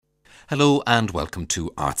Hello and welcome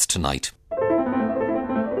to Arts Tonight.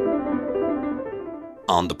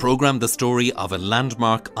 On the programme, the story of a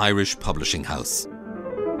landmark Irish publishing house.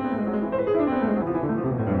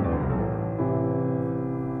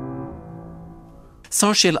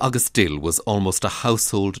 Sáirséal agus Dill was almost a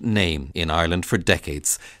household name in Ireland for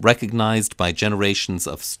decades, recognised by generations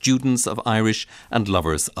of students of Irish and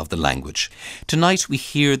lovers of the language. Tonight we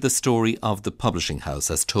hear the story of the publishing house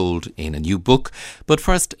as told in a new book, but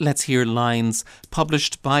first let's hear lines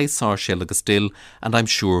published by Sáirséal agus Dill and I'm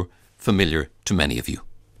sure familiar to many of you.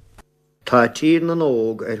 Tá tír na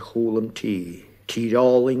nóg chúlam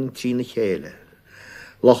tíráling tí na chéile.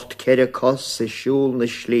 Locht ceire cos sa siúl na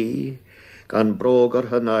slí, gan brógar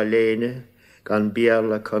hana léine, gan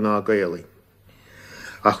biarla cana gaeli.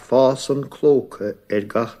 Ach fás an clóca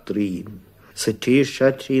gach drím, sa tír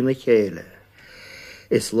se tí na chéile.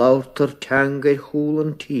 Is lautar teangair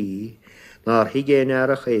chúlam tí, nar higéin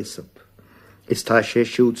a chéasab. Is tá sé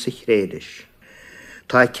siúd sa chréidis.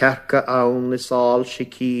 Tá cearca ann is áil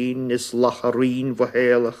sicín, is lacharín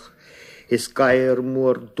bhahéalach, is gair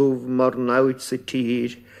mór dúbh mar náid sa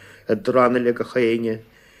tír, a dranile go chéine,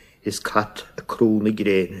 is cat a crún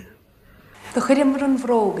gréine. The chuirimar an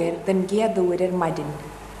bhrógair den géadúir maidin,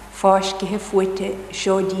 fáiscithe fuite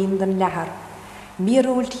seodín den lehar,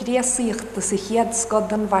 míróilt réasíocht sa chéad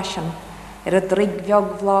scod an bhaisian, a drig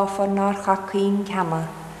bheag bhláfar nar chacín cema,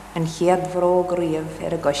 an chéad bhróg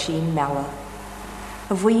riamh a gosín mela.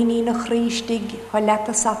 A bhuiní na chrístig ho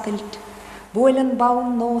leta satilt, bóilan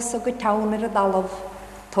baun nós a go taun a dalamh,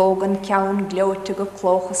 tógan ceann gleote go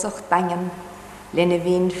clóchasach dangan, lena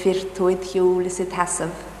bhín firtúid hiúil is a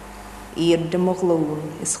tasamh, iad de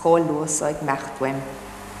moglún is chóluas ag mechtweim.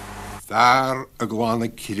 Dar a glána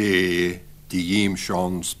cré di dhéim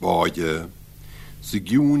seán spáide, sa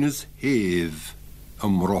giúnas héh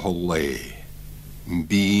am rothal lé,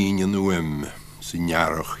 bín an uim sa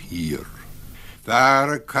nearach hir.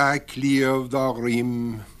 Dar a ca clíomh da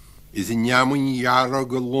rím, is a neamún jarra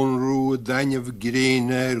go lonrú a daineh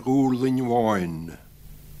gréine gúlainn bháin,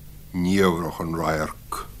 níomhrach an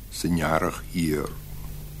rairc sa nearach hir.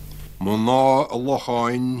 Má ná a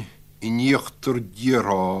locháin I níochttar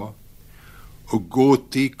díorá, a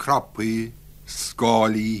gótaí crappaí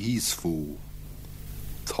scálaí hísfú,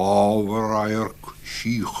 tábhar rairc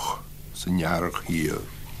síoch sa nearach hir.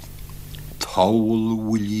 Táil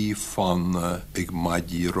bhuilí fanna ag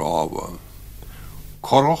maidí ráha.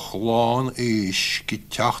 Corach lán éis go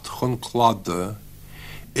teacht chun clada,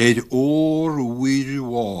 ór bhuiir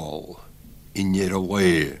bháil I near a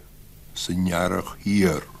lé sa nearach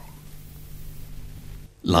hir.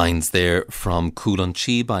 Lines there from Cúlan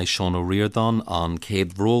Tí by Cian Ó on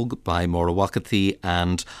Céad Bhróg by Máire Wacathaí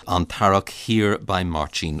and on Tarach Here by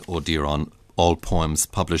Máirtín Ó Cadhain, all poems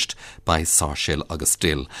published by Sáirséal agus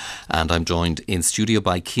Dill. And I'm joined in studio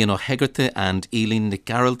by Cian Ó and Aoileann Nic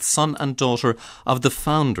Gearailt, son and daughter of the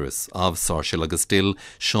founders of Sáirséal agus Dill,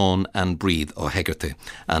 Sean and Bríd Ó,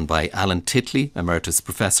 and by Alan Titley, Emeritus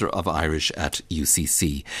Professor of Irish at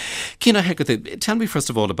UCC. Cian Ó, tell me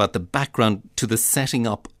first of all about the background to the setting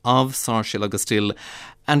up of Sáirséal agus Dill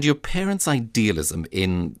and your parents' idealism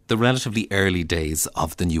in the relatively early days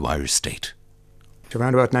of the new Irish state.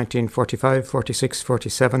 Around about 1945, 46,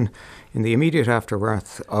 47, in the immediate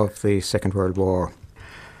aftermath of the Second World War.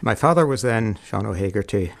 My father was then, Cian Ó,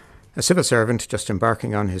 a civil servant just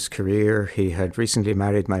embarking on his career. He had recently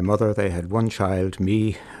married my mother. They had one child,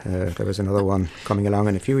 me. There was another one coming along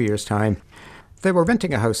in a few years' time. They were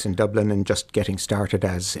renting a house in Dublin and just getting started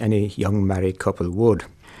as any young married couple would.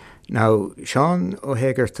 Now, Cian Ó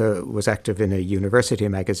was active in a university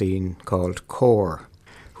magazine called Core,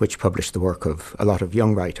 which published the work of a lot of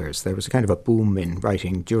young writers. There was a kind of a boom in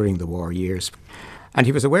writing during the war years. And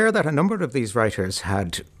he was aware that a number of these writers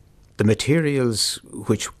had the materials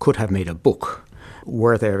which could have made a book,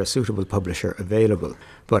 were there a suitable publisher available.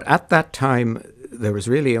 But at that time, there was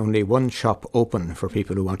really only one shop open for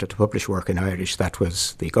people who wanted to publish work in Irish. That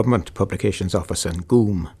was the Government Publications Office in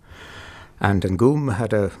Goom. And Goom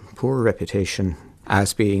had a poor reputation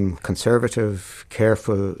as being conservative,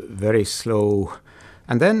 careful, very slow.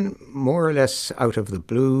 And then, more or less out of the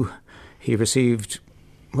blue, he received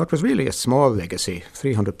what was really a small legacy,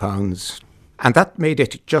 £300. And that made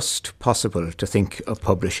it just possible to think of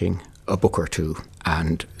publishing a book or two.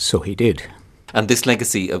 And so he did. And this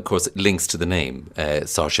legacy, of course, links to the name,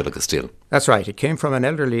 Sáirséal agus Dill. That's right. It came from an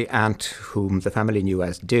elderly aunt whom the family knew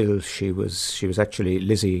as Dill. She was actually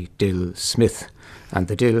Lizzie Dill Smith. And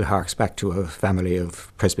the Dill harks back to a family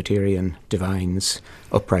of Presbyterian divines,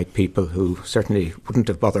 upright people who certainly wouldn't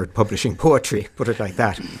have bothered publishing poetry, put it like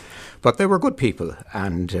that. But they were good people,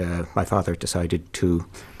 and my father decided to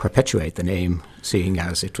perpetuate the name, seeing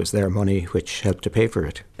as it was their money which helped to pay for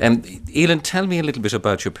it. Aoileann, tell me a little bit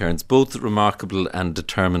about your parents, both remarkable and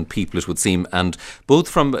determined people, it would seem, and both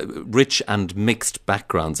from rich and mixed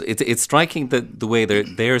backgrounds. It's striking the way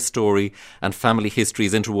their story and family history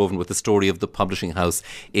is interwoven with the story of the publishing house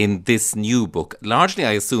in this new book, largely,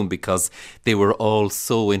 I assume, because they were all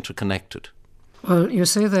so interconnected. Well, you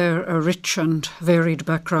say they're a rich and varied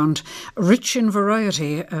background. Rich in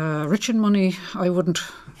variety, rich in money, I wouldn't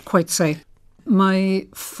quite say. My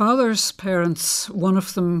father's parents, one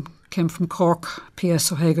of them came from Cork,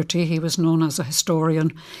 P.S. O'Hegarty. He was known as a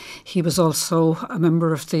historian. He was also a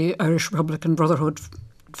member of the Irish Republican Brotherhood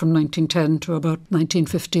from 1910 to about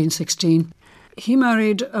 1915-16. He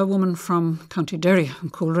married a woman from County Derry, in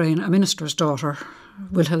Coolrain, a minister's daughter,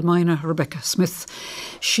 Wilhelmina Rebecca Smith.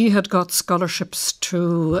 She had got scholarships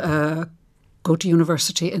to go to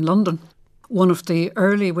university in London. One of the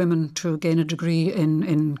early women to gain a degree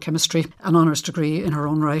in chemistry, an honours degree in her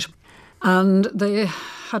own right. And they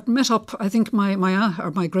had met up, I think my aunt, or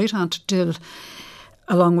my great-aunt Dill,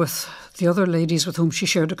 along with the other ladies with whom she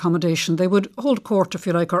shared accommodation. They would hold court, if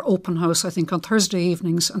you like, or open house, I think, on Thursday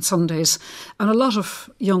evenings and Sundays. And a lot of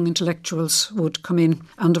young intellectuals would come in.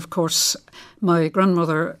 And, of course, my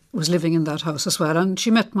grandmother was living in that house as well. And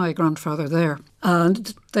she met my grandfather there.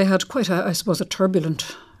 And they had quite a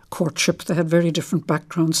turbulent courtship. They had very different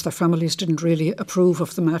backgrounds. Their families didn't really approve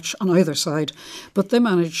of the match on either side. But they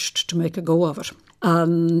managed to make a go of it.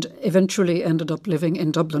 And eventually ended up living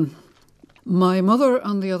in Dublin. My mother,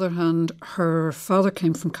 on the other hand, her father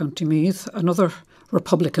came from County Meath, another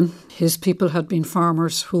Republican. His people had been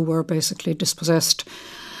farmers who were basically dispossessed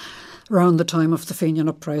around the time of the Fenian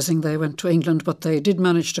Uprising. They went to England, but they did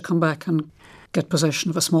manage to come back and get possession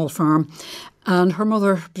of a small farm. And her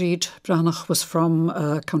mother, Breed Branagh, was from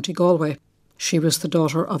County Galway. She was the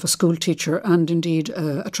daughter of a school teacher and indeed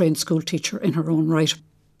a trained school teacher in her own right.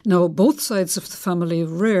 Now, both sides of the family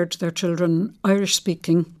reared their children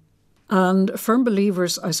Irish-speaking and firm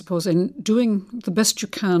believers, I suppose, in doing the best you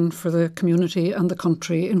can for the community and the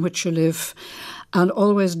country in which you live, and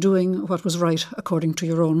always doing what was right according to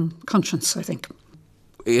your own conscience, I think.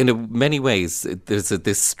 In many ways, there's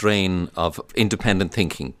this strain of independent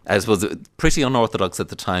thinking. I suppose pretty unorthodox at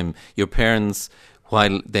the time. Your parents,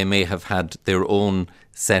 while they may have had their own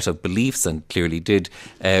set of beliefs, and clearly did,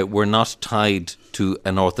 were not tied to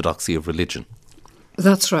an orthodoxy of religion.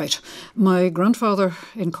 That's right. My grandfather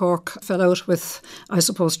in Cork fell out with, I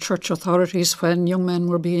suppose, church authorities when young men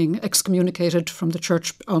were being excommunicated from the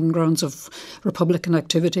church on grounds of Republican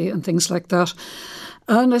activity and things like that.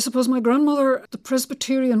 And I suppose my grandmother, the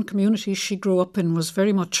Presbyterian community she grew up in, was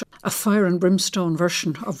very much a fire and brimstone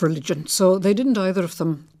version of religion. So they didn't either of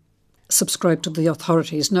them subscribe to the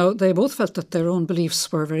authorities. Now, they both felt that their own beliefs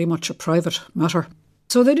were very much a private matter.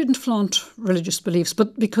 So they didn't flaunt religious beliefs,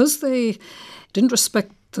 but because they didn't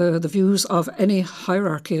respect the views of any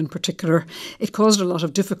hierarchy in particular, it caused a lot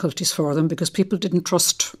of difficulties for them because people didn't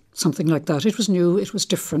trust something like that. It was new, it was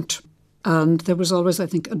different, and there was always, I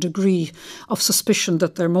think, a degree of suspicion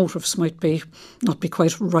that their motives might not be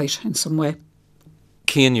quite right in some way.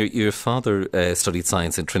 Cian, your father studied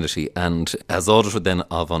science in Trinity, and as auditor then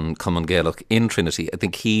of An Cumann Gaelach in Trinity, I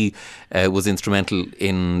think he was instrumental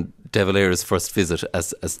in De Valera's first visit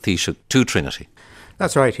as Taoiseach to Trinity.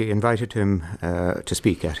 That's right. He invited him to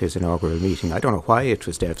speak at his inaugural meeting. I don't know why it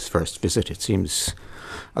was Dev's first visit. It seems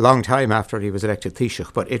a long time after he was elected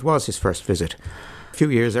Taoiseach, but it was his first visit. A few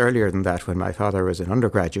years earlier than that, when my father was an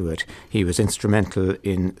undergraduate, he was instrumental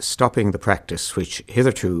in stopping the practice which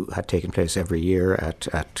hitherto had taken place every year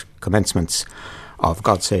at commencements of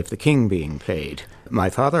God Save the King being played. My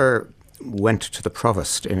father went to the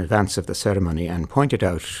provost in advance of the ceremony and pointed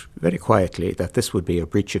out very quietly that this would be a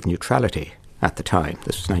breach of neutrality at the time.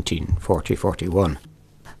 This was 1940-41.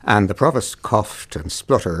 And the provost coughed and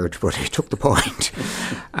spluttered, but he took the point.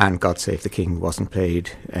 And God Save the King wasn't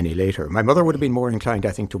played any later. My mother would have been more inclined,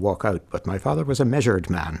 I think, to walk out, but my father was a measured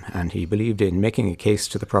man, and he believed in making a case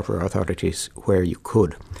to the proper authorities where you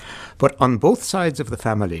could. But on both sides of the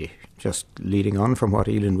family, just leading on from what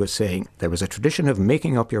Aoileann was saying, there was a tradition of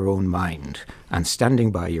making up your own mind and standing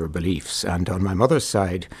by your beliefs. And on my mother's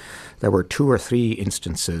side, there were 2 or 3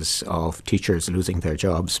 instances of teachers losing their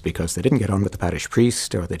jobs because they didn't get on with the parish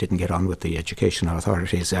priest or they didn't get on with the educational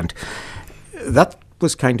authorities. And that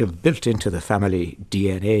was kind of built into the family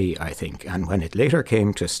DNA, I think. And when it later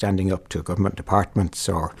came to standing up to government departments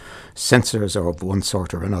or censors of one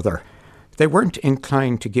sort or another, they weren't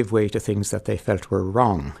inclined to give way to things that they felt were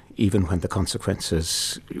wrong, even when the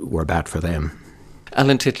consequences were bad for them.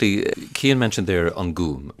 Alan Titley, Cian mentioned there on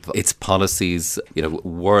Goom, its policies,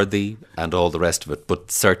 worthy and all the rest of it,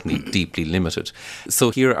 but certainly deeply limited. So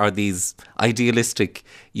here are these idealistic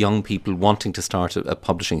young people wanting to start a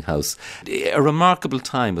publishing house. A remarkable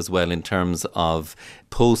time as well in terms of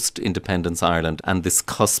post-independence Ireland and this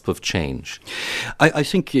cusp of change. I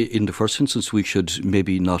think in the first instance we should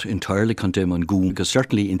maybe not entirely condemn An Goom, because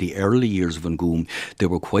certainly in the early years of An Goom they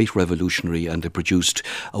were quite revolutionary, and they produced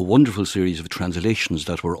a wonderful series of translations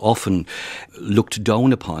that were often looked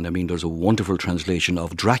down upon. I mean, there's a wonderful translation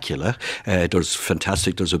of Dracula,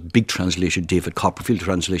 there's a big translation, David Copperfield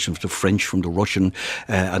translation from the French, from the Russian,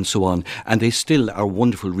 and so on, and they still are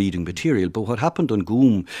wonderful reading material. But what happened on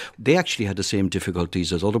Goom, they actually had the same difficulties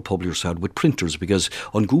as other publishers had with printers, because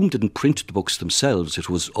An Goom didn't print the books themselves. It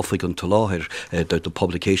was Uffigan Tuláthir, the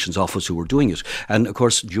publications office, who were doing it. And of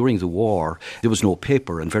course, during the war, there was no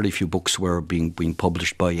paper, and very few books were being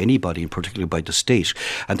published by anybody, and particularly by the state.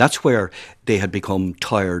 And that's where they had become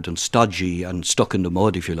tired and stodgy and stuck in the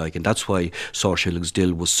mud, if you like. And that's why Sáirséal agus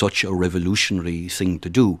Dill was such a revolutionary thing to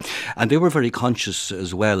do. And they were very conscious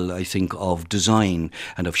as well, I think, of design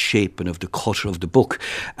and of shape and of the cut of the book.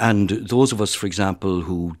 And those of us, for example,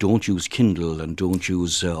 who don't use Kindle and don't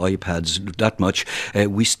use iPads that much,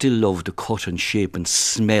 we still love the cut and shape and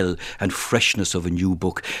smell and freshness of a new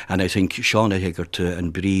book. And I think Sean Eggert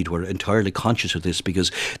and Breed were entirely conscious of this,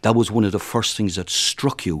 because that was one of the first things that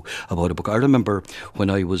struck you about a book. I remember when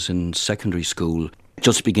I was in secondary school,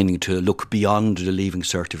 just beginning to look beyond the leaving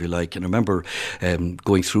cert, if you like. And I remember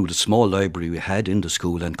going through the small library we had in the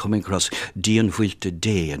school and coming across Dían Bhuilte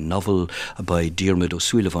Day, a novel by Diarmuid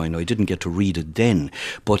O'Sullivan. I didn't get to read it then,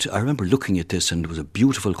 but I remember looking at this, and there was a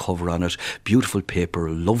beautiful cover on it, beautiful paper,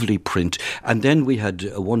 lovely print. And then we had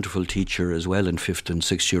a wonderful teacher as well in 5th and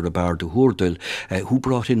 6th year, Bard Húrdal, who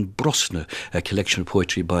brought in Brusna, a collection of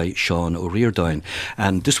poetry by Cian Ó.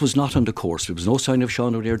 And this was not on the course. There was no sign of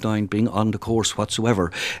Cian Ó being on the course whatsoever.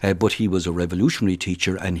 But he was a revolutionary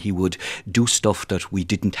teacher, and he would do stuff that we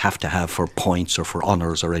didn't have to have for points or for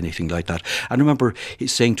honours or anything like that. And I remember he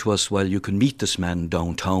saying to us, well, you can meet this man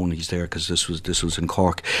downtown. He's there, because this was in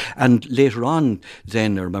Cork. And later on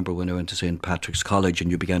then, I remember when I went to St. Patrick's College, and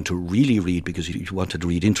you began to really read, because you wanted to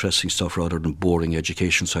read interesting stuff rather than boring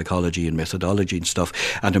education, psychology and methodology and stuff.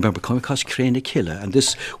 And I remember coming across Cille, and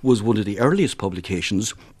this was one of the earliest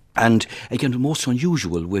publications. And again, most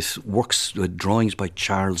unusual, with works, drawings by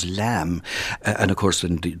Charles Lamb, and of course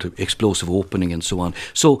the explosive opening and so on.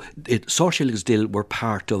 So Sáirséal agus Dill were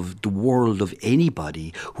part of the world of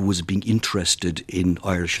anybody who was being interested in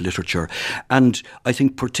Irish literature. And I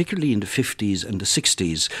think particularly in the 50s and the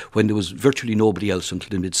 60s, when there was virtually nobody else until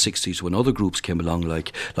the mid-60s, when other groups came along,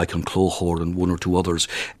 like An Clóchóir and one or two others,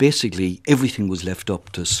 basically everything was left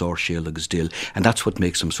up to Sáirséal agus Dill, and that's what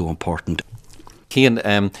makes them so important.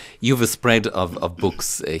 Cian, you have a spread of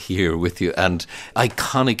books here with you, and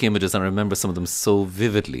iconic images, and I remember some of them so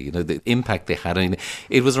vividly, the impact they had. I mean,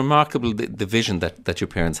 it was remarkable, the vision that your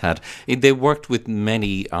parents had. They worked with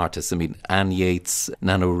many artists. I mean, Anne Yeats,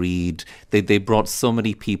 Nano Reid. They brought so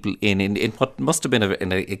many people in what must have been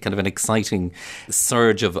a kind of an exciting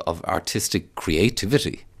surge of artistic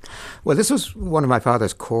creativity. Well, this was one of my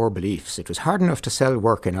father's core beliefs. It was hard enough to sell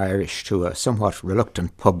work in Irish to a somewhat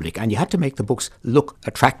reluctant public, and you had to make the books look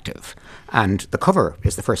attractive. And the cover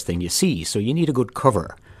is the first thing you see, so you need a good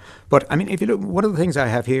cover. But, I mean, if you look, one of the things I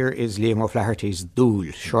have here is Liam O'Flaherty's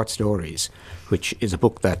Dúil, Short Stories, which is a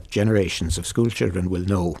book that generations of school children will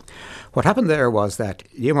know. What happened there was that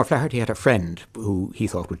Liam O'Flaherty had a friend who he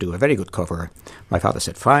thought would do a very good cover. My father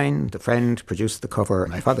said, fine. The friend produced the cover.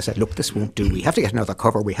 My father said, look, this won't do. We have to get another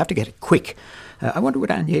cover. We have to get it quick. I wonder, would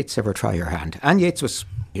Anne Yeats ever try her hand? Anne Yeats was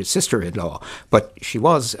his sister-in-law, but she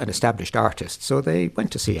was an established artist. So they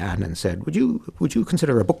went to see Anne and said, would you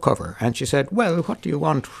consider a book cover? And she said, well, what do you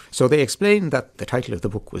want? So they explained that the title of the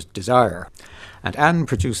book was Desire. And Anne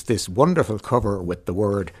produced this wonderful cover with the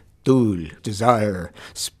word Dúil, desire,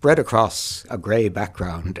 spread across a grey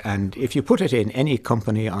background. And if you put it in any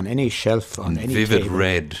company, on any shelf, on any vivid table,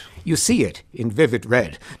 red, you see it in vivid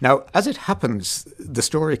red. Now, as it happens, the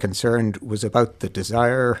story concerned was about the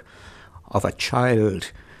desire of a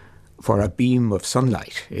child for a beam of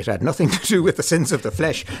sunlight. It had nothing to do with the sins of the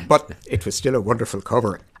flesh, but it was still a wonderful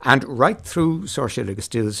cover. And right through Sáirséal agus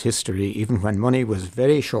Dill's history, even when money was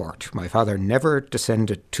very short, my father never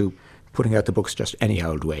descended to putting out the books just any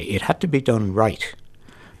old way. It had to be done right.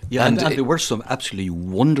 Yeah, and there were some absolutely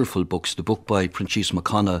wonderful books. The book by Princess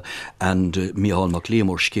McConnell and Micheál Mac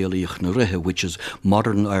Liammóir, Scéal na Ruthe, which is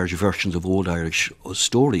modern Irish versions of old Irish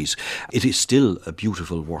stories. It is still a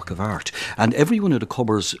beautiful work of art. And every one of the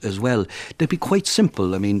covers as well, they'd be quite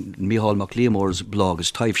simple. I mean, Micheál Mac Liammóir's blog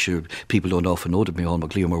is Taibhse. People don't often know that Micheál Mac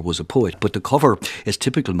Liammóir was a poet, but the cover is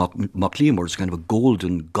typical Mac Liammóir. It's kind of a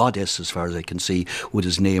golden goddess, as far as I can see, with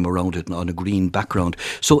his name around it on a green background.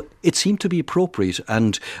 So it seemed to be appropriate.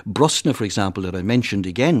 And Brusna, for example, that I mentioned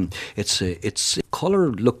again, its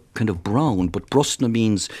colour looked kind of brown, but Brusna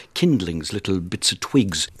means kindlings, little bits of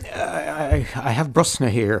twigs. I have Brusna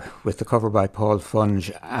here with the cover by Paul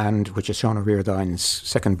Funge, and which is Sean O'Riordan's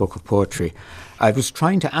second book of poetry. I was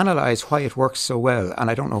trying to analyse why it works so well, and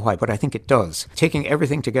I don't know why, but I think it does. Taking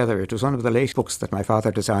everything together, it was one of the late books that my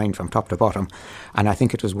father designed from top to bottom, and I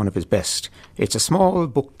think it was one of his best. It's a small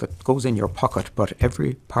book that goes in your pocket, but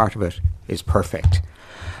every part of it is perfect.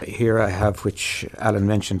 Here I have, which Alan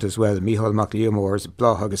mentioned as well, Micheál Mac Liammóir's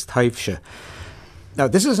Blog agus Taibhse. Now,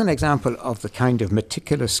 this is an example of the kind of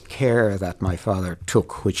meticulous care that my father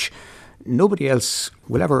took, which nobody else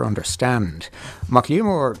will ever understand. Mac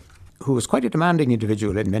Liammóir, who was quite a demanding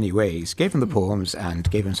individual in many ways, gave him the poems and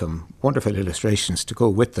gave him some wonderful illustrations to go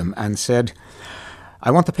with them and said, I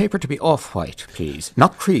want the paper to be off-white, please.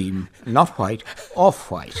 Not cream, not white,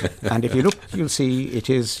 off-white. And if you look, you'll see it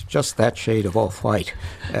is just that shade of off-white,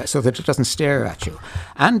 so that it doesn't stare at you.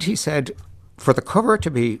 And he said, for the cover to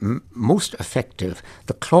be most effective,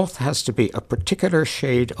 the cloth has to be a particular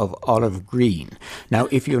shade of olive green. Now,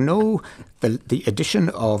 if you know the edition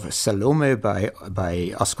of Salome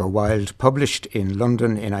by Oscar Wilde, published in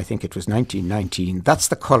London in, I think it was 1919, that's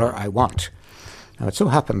the colour I want. Now, it so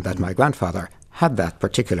happened that my grandfather had that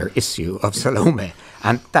particular issue of Salome,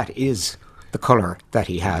 and that is the colour that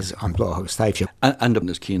he has on Blog agus Taibhse. And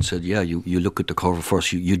as Cian said, yeah, you look at the cover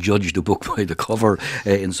first, you judge the book by the cover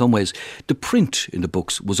in some ways. The print in the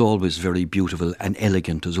books was always very beautiful and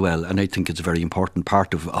elegant as well, and I think it's a very important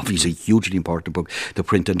part of, obviously hugely important book, the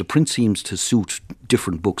print, and the print seems to suit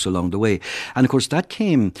different books along the way. And of course that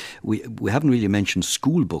came, we haven't really mentioned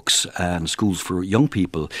school books and schools for young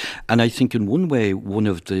people, and I think in one way one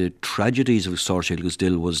of the tragedies of Sáirséal agus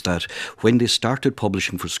Dill was that when they started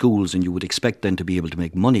publishing for schools, and you would expect them to be able to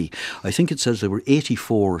make money, I think it says there were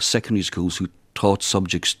 84 secondary schools who taught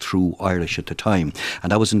subjects through Irish at the time, and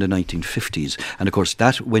that was in the 1950s, and of course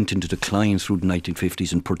that went into decline through the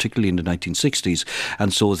 1950s and particularly in the 1960s,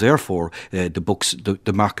 and so therefore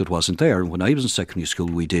the market wasn't there. And when I was in secondary school,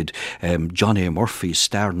 we did John A. Murphy's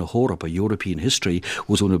Star na Hórap, a European history,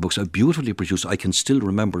 was one of the books, beautifully produced. I can still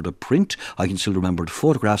remember the print, I can still remember the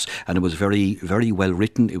photographs, and it was very, very well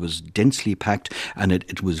written, it was densely packed, and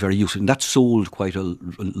it was very useful, and that sold quite a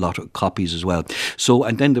lot of copies as well. So,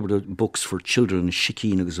 and then there were the books for children,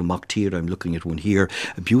 Shikeen agus a Machtir, I'm looking at one here,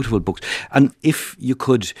 beautiful books. And if you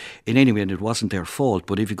could, in any way, and it wasn't their fault,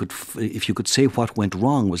 but if you could say what went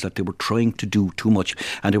wrong was that they were trying to do too much,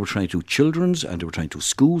 and they were trying to do children's, and they were trying to do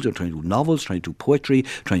schools, they were trying to do novels, trying to do poetry,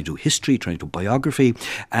 trying to do history, trying to do biography,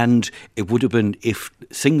 and it would have been, if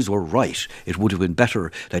things were right, it would have been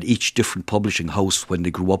better that each different publishing house, when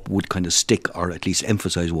they grew up, would kind of stick or at least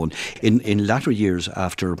emphasise one. In latter years,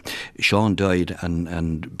 after Sean died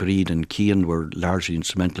and Breed and Cian were largely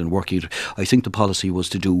instrumental in working it, I think the policy was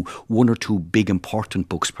to do one or two big important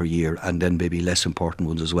books per year and then maybe less important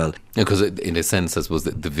ones as well. Because in a sense, I suppose,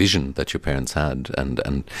 the vision that your parents had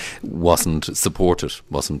and wasn't supported,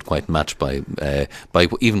 wasn't quite matched by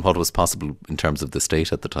even what was possible in terms of the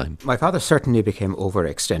state at the time. My father certainly became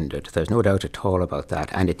overextended. There's no doubt at all about that,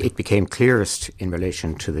 and it became clearest in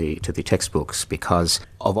relation to the textbooks, because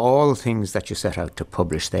of all things that you set out to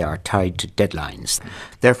publish, they are tied to deadlines.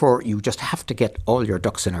 Therefore, you just have to get all your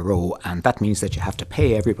ducks in a row, and that means that you have to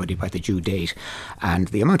pay everybody by the due date, and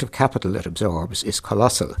the amount of capital it absorbs is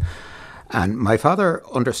colossal. And my father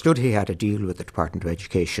understood he had a deal with the Department of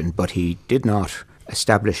Education, but he did not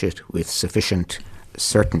establish it with sufficient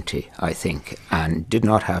certainty, I think, and did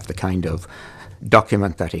not have the kind of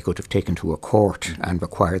document that he could have taken to a court and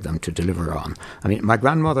required them to deliver on. I mean, my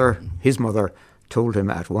grandmother, his mother, told him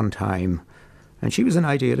at one time, and she was an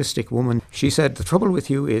idealistic woman, she said, the trouble with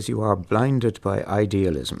you is you are blinded by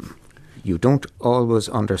idealism. You don't always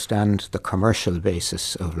understand the commercial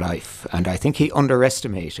basis of life. And I think he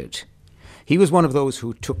underestimated. He was one of those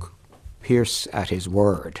who took Pearse at his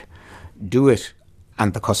word. Do it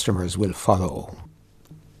and the customers will follow.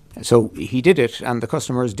 So he did it, and the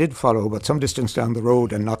customers did follow, but some distance down the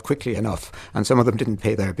road and not quickly enough, and some of them didn't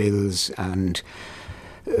pay their bills, and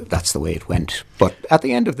that's the way it went. But at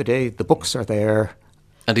the end of the day, the books are there,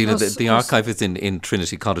 And the archive is in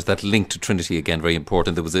Trinity College. That link to Trinity, again, very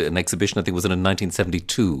important. There was an exhibition, I think, was in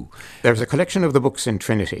 1972. There's a collection of the books in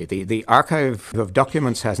Trinity. The archive of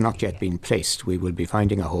documents has not yet been placed. We will be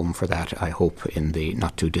finding a home for that, I hope, in the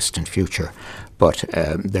not-too-distant future. But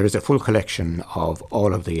there is a full collection of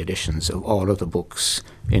all of the editions of all of the books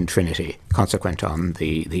in Trinity, consequent on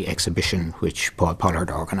the exhibition which Paul Pollard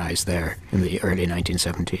organised there in the early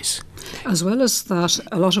 1970s. As well as that,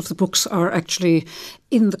 a lot of the books are actually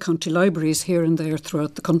in the county libraries here and there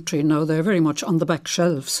throughout the country. Now, they're very much on the back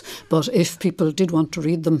shelves, but if people did want to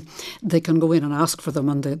read them, they can go in and ask for them,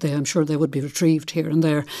 and I'm sure they would be retrieved here and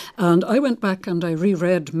there. And I went back and I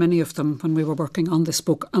reread many of them when we were working on this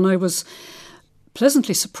book, and I was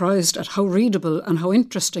pleasantly surprised at how readable and how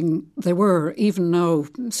interesting they were, even now,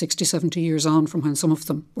 60, 70 years on from when some of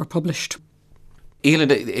them were published.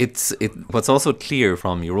 Aoileann, what's also clear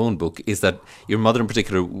from your own book is that your mother in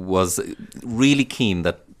particular was really keen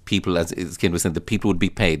that people, as Cian was saying, that people would be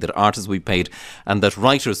paid, that artists would be paid, and that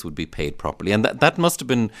writers would be paid properly. And that must have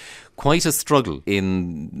been quite a struggle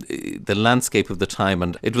in the landscape of the time.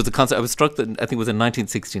 And it was a concept. I was struck that, I think it was in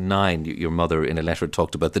 1969, your mother in a letter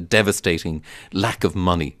talked about the devastating lack of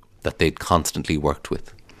money that they'd constantly worked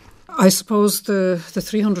with. I suppose the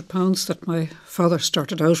 £300 that my father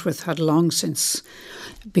started out with had long since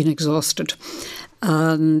been exhausted.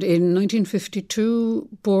 And in 1952,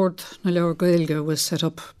 Bord na Leabhar Gaeilge was set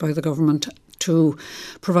up by the government to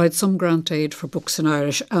provide some grant aid for books in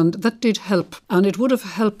Irish, and that did help. And it would have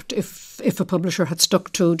helped if a publisher had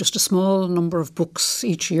stuck to just a small number of books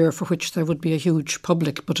each year for which there would be a huge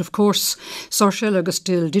public. But of course, Sáirséal agus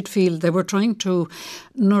Dill did feel they were trying to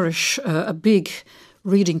nourish a big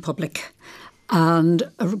reading public, and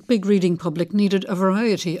a big reading public needed a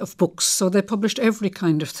variety of books, so they published every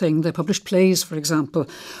kind of thing. They published plays, for example,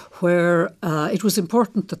 where it was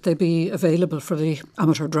important that they be available for the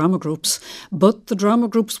amateur drama groups, but the drama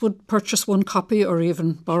groups would purchase one copy or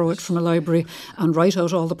even borrow it from a library and write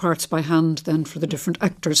out all the parts by hand then for the different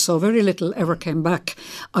actors, so very little ever came back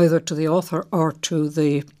either to the author or to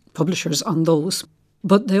the publishers on those.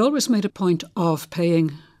 But they always made a point of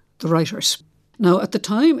paying the writers. Now, at the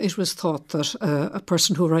time, it was thought that a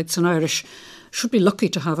person who writes in Irish should be lucky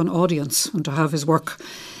to have an audience and to have his work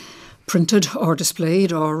printed or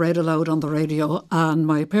displayed or read aloud on the radio. And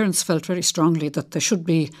my parents felt very strongly that they should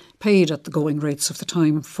be paid at the going rates of the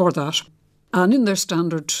time for that. And in their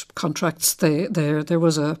standard contracts, there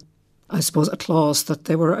was a clause that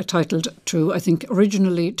they were entitled to, I think,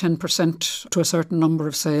 originally 10% to a certain number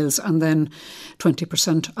of sales and then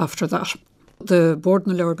 20% after that. The Bord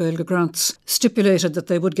na Leabhar Gaeilge grants stipulated that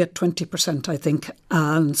they would get 20%, I think.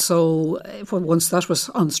 And so once that was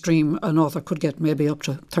on stream, an author could get maybe up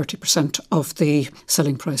to 30% of the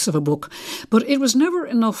selling price of a book. But it was never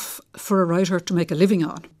enough for a writer to make a living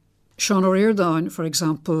on. Cian Ó, for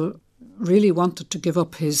example, really wanted to give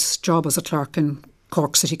up his job as a clerk in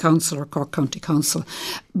Cork City Council or Cork County Council,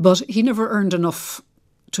 but he never earned enough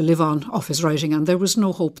to live on off his writing, and there was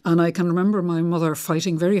no hope. And I can remember my mother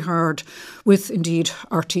fighting very hard with, indeed,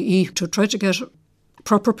 RTE to try to get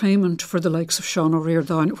proper payment for the likes of Cian Ó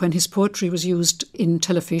when his poetry was used in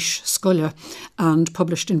Telefish, Scoile, and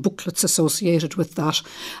published in booklets associated with that.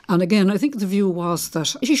 And again, I think the view was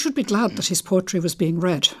that he should be glad that his poetry was being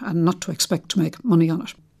read and not to expect to make money on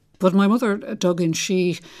it. But my mother dug in.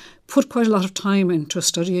 She put quite a lot of time into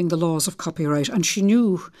studying the laws of copyright, and she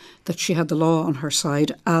knew that she had the law on her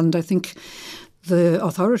side. And I think the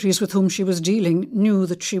authorities with whom she was dealing knew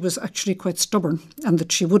that she was actually quite stubborn and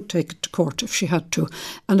that she would take it to court if she had to.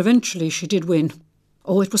 And eventually she did win.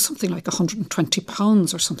 Oh, it was something like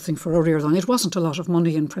 £120 or something for Ó. It wasn't a lot of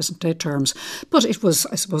money in present-day terms, but it was,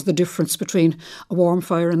 I suppose, the difference between a warm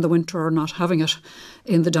fire in the winter or not having it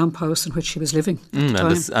in the damp house in which she was living at the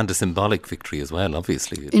time. And a symbolic victory as well,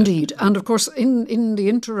 obviously. Indeed. And of course, in the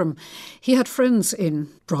interim, he had friends in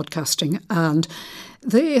broadcasting, and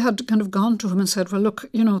they had kind of gone to him and said, well, look,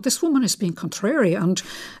 this woman is being contrary, and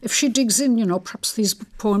if she digs in, perhaps these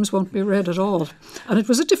poems won't be read at all. And it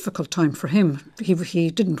was a difficult time for him. He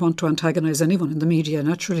didn't want to antagonise anyone in the media,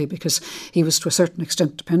 naturally, because he was to a certain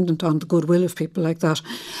extent dependent on the goodwill of people like that.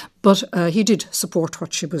 But he did support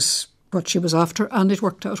what she was after, and it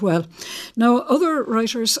worked out well. Now, other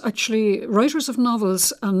writers, actually, writers of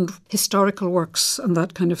novels and historical works and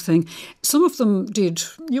that kind of thing, some of them did,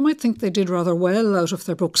 you might think they did rather well out of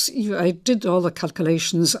their books. I did all the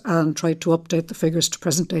calculations and tried to update the figures to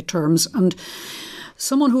present-day terms, and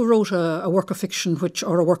someone who wrote a work of fiction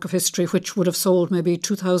or a work of history which would have sold maybe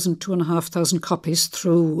 2,500 copies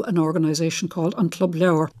through an organisation called An Club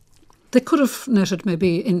Leabhar, they could have netted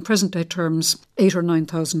maybe in present-day terms €8,000 or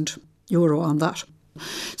 €9,000 on that.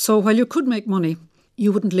 So while you could make money,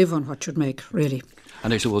 you wouldn't live on what you'd make, really.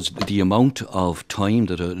 And I suppose the amount of time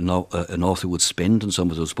that an author would spend on some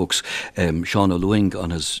of those books, Sean O'Luing on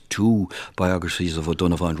his 2 biographies of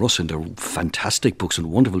O'Donovan Russell, they're fantastic books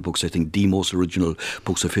and wonderful books. I think the most original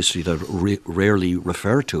books of history that are rarely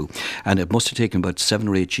referred to. And it must have taken about 7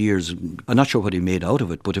 or 8 years. I'm not sure what he made out of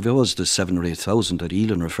it, but if it was the 7,000 or 8,000 that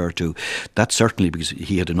Aoileann referred to, that certainly, because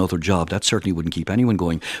he had another job, that certainly wouldn't keep anyone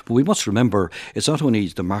going. But we must remember, it's not only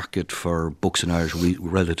the market for books in Irish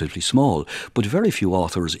relatively small, but very few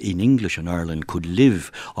authors in English in Ireland could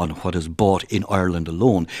live on what is bought in Ireland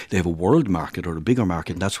alone. They have a world market or a bigger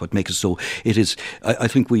market, and that's what makes it so. It is. I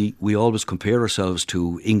think we always compare ourselves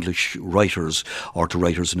to English writers or to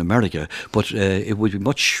writers in America, but it would be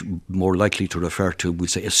much more likely to refer to, we'd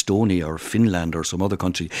say, Estonia or Finland or some other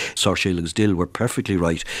country. Sáirséal agus Dill were perfectly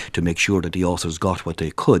right to make sure that the authors got what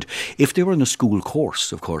they could. If they were in a school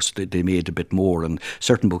course, of course, they made a bit more, and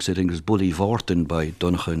certain books, I think, as Bully Vorten by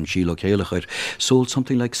Donnacha and Cian Ó Cadhain, sold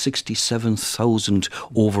something like 67,000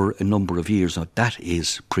 over a number of years. Now, that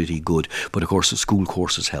is pretty good. But, of course, the school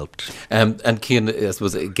courses helped. And Cian, I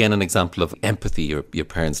suppose, again, an example of empathy your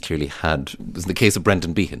parents clearly had was in the case of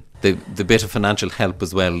Brendan Behan. The bit of financial help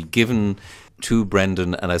as well, given to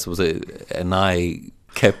Brendan, and I suppose an eye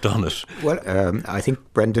kept on it. Well, I think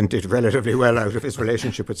Brendan did relatively well out of his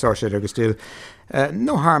relationship with Sáirséal agus Dill.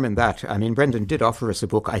 No harm in that. I mean, Brendan did offer us a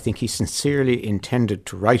book. I think he sincerely intended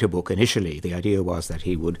to write a book initially. The idea was that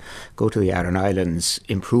he would go to the Aran Islands,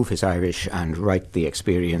 improve his Irish and write the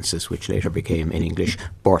experiences, which later became, in English,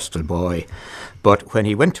 Borstal Boy. But when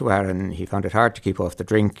he went to Aran, he found it hard to keep off the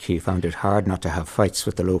drink. He found it hard not to have fights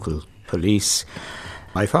with the local police.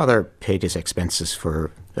 My father paid his expenses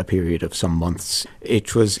for a period of some months.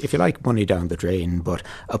 It was, if you like, money down the drain, but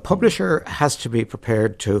a publisher has to be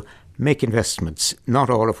prepared to make investments, not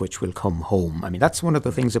all of which will come home. I mean, that's one of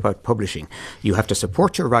the things about publishing. You have to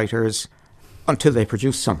support your writers until they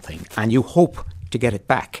produce something, and you hope to get it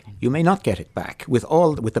back. You may not get it back. With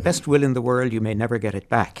the best will in the world, you may never get it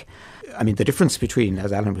back. I mean, the difference between,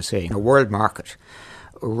 as Alan was saying, a world market.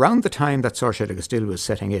 Around the time that Sáirséal agus Dill was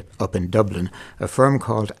setting it up in Dublin, a firm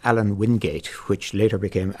called Alan Wingate, which later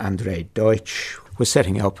became André Deutsch, was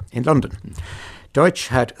setting up in London. Deutsch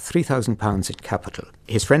had £3,000 in capital.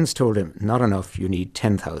 His friends told him, not enough, you need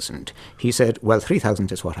 10,000. He said, well,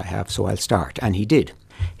 3,000 is what I have, so I'll start. And he did.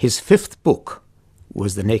 His 5th book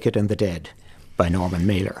was The Naked and the Dead by Norman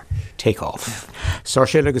Mailer, Take Off.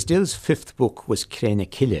 Sáirséal agus Dill's 5th book was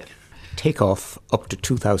Cille. Take Off up to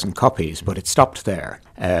 2,000 copies, but it stopped there.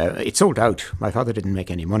 It sold out. My father didn't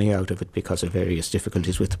make any money out of it because of various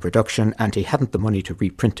difficulties with the production, and he hadn't the money to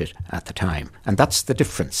reprint it at the time. And that's the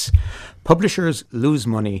difference. Publishers lose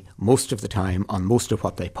money most of the time on most of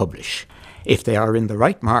what they publish. If they are in the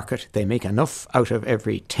right market, they make enough out of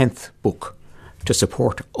every 10th book to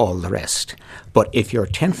support all the rest. But if your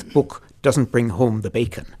 10th book doesn't bring home the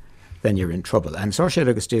bacon, then you're in trouble. And Sáirséal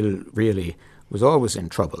agus Dill really was always in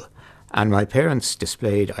trouble. And my parents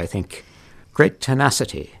displayed, I think, great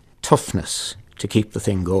tenacity, toughness to keep the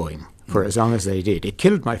thing going for as long as they did. It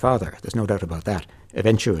killed my father, there's no doubt about that,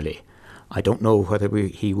 eventually. I don't know whether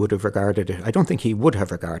he would have regarded it. I don't think he would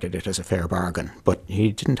have regarded it as a fair bargain, but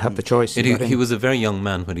he didn't have the choice. He was a very young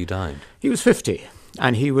man when he died. He was 50.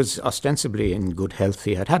 And he was ostensibly in good health.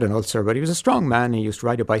 He had had an ulcer, but he was a strong man. He used to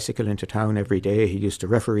ride a bicycle into town every day. He used to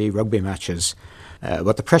referee rugby matches.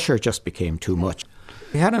 But the pressure just became too much.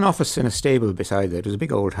 He had an office in a stable beside it. It was a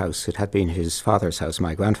big old house. It had been his father's house,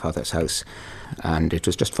 my grandfather's house. And it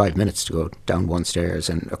was just 5 minutes to go down one stairs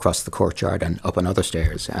and across the courtyard and up another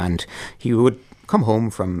stairs. And he would come home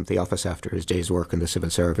from the office after his day's work in the civil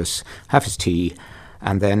service, have his tea,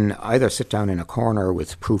 and then either sit down in a corner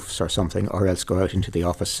with proofs or something, or else go out into the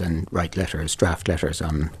office and write letters, draft letters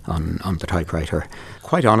on the typewriter.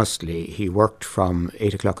 Quite honestly, he worked from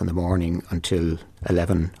 8 o'clock in the morning until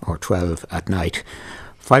 11 or 12 at night,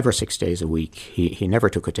 5 or 6 days a week. He never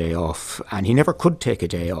took a day off, and he never could take a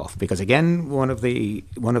day off, because again, one of the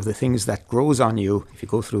things that grows on you if you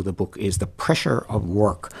go through the book is the pressure of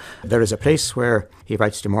work. There is a place where he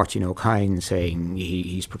writes to Máirtín Ó Cadhain saying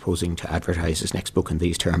he's proposing to advertise his next book in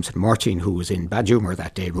these terms, and Máirtín, who was in bad humour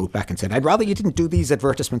that day, wrote back and said, I'd rather you didn't do these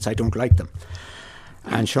advertisements, I don't like them.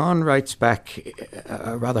 And Sean writes back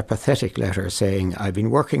a rather pathetic letter saying, I've been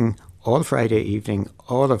working all Friday evening,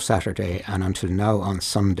 all of Saturday, and until now on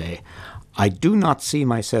Sunday. I do not see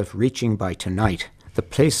myself reaching by tonight the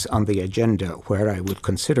place on the agenda where I would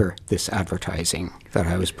consider this advertising that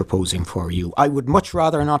I was proposing for you. I would much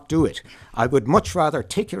rather not do it. I would much rather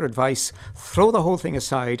take your advice, throw the whole thing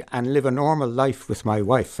aside, and live a normal life with my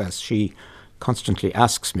wife, as she constantly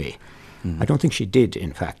asks me. I don't think she did,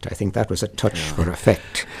 in fact. I think that was a touch for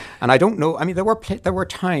effect. And I don't know, I mean, there were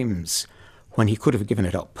times when he could have given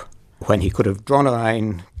it up, when he could have drawn a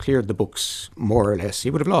line, cleared the books, more or less. He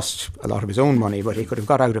would have lost a lot of his own money, but he could have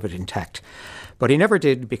got out of it intact. But he never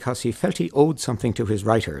did, because he felt he owed something to his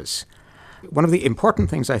writers. One of the important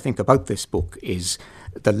things I think about this book is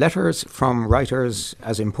the letters from writers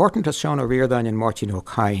as important as Cian Ó and Máirtín Ó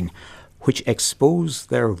Cadhain, which expose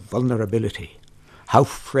their vulnerability, how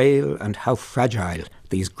frail and how fragile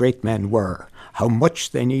these great men were, how much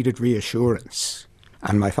they needed reassurance.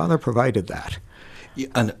 And my father provided that. Yeah,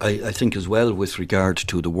 and I think as well, with regard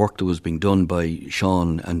to the work that was being done by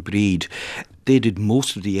Sean and Breed, they did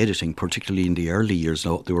most of the editing, particularly in the early years.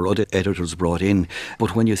 Now, there were other editors brought in.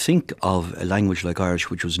 But when you think of a language like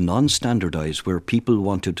Irish, which was non-standardised, where people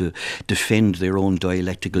wanted to defend their own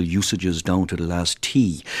dialectical usages down to the last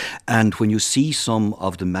T, and when you see some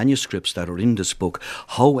of the manuscripts that are in this book,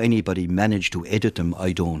 how anybody managed to edit them,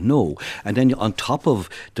 I don't know. And then on top of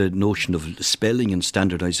the notion of spelling and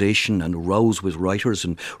standardisation and rows with writers,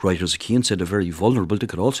 and writers, Cian said, are very vulnerable. They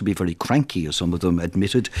could also be very cranky, as some of them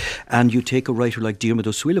admitted. And you take a writer like Diarmuid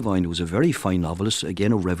Ó Suilleabháin, who was a very fine novelist,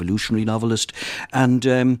 again a revolutionary novelist,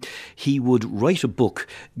 and he would write a book,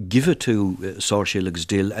 give it to Sáirséal agus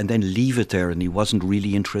Dill, and then leave it there, and he wasn't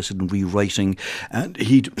really interested in rewriting, and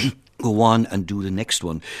he'd go on and do the next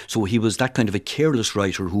one. So he was that kind of a careless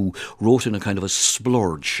writer who wrote in a kind of a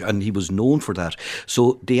splurge, and he was known for that.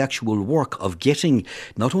 So the actual work of getting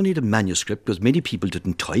not only the manuscript, because many people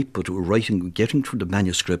didn't type, but were writing, getting through the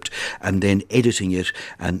manuscript and then editing it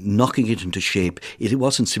and knocking it into shape. It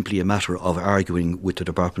wasn't simply a matter of arguing with the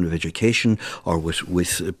Department of Education or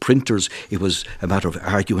with printers. It was a matter of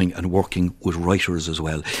arguing and working with writers as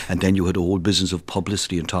well. And then you had a whole business of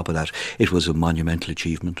publicity on top of that. It was a monumental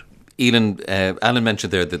achievement. Alan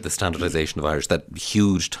mentioned there that the standardisation of Irish, that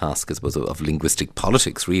huge task, I suppose, of linguistic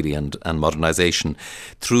politics, really, and modernisation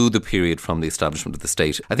through the period from the establishment of the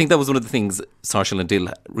state. I think that was one of the things Sáirséal and Dill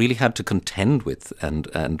really had to contend with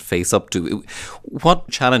and face up to. What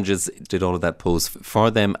challenges did all of that pose for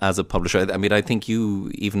them as a publisher? I mean, I think you,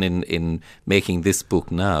 even in making this book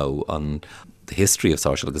now on the history of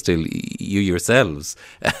Sáirséal agus Dill, you yourselves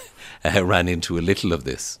ran into a little of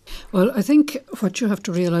this. Well, I think what you have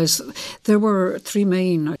to realise, there were three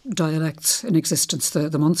main dialects in existence,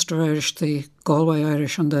 the Munster Irish, the Galway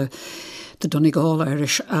Irish and the Donegal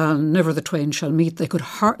Irish, and never the twain shall meet. They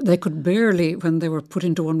could barely, when they were put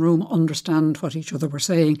into one room, understand what each other were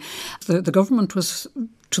saying. The government was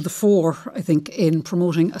to the fore, I think, in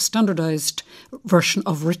promoting a standardised version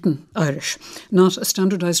of written Irish. Not a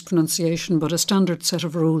standardised pronunciation, but a standard set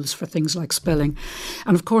of rules for things like spelling.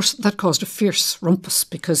 And of course, that caused a fierce rumpus,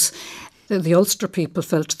 because the Ulster people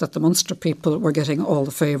felt that the Munster people were getting all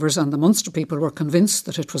the favours, and the Munster people were convinced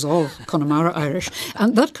that it was all Connemara Irish.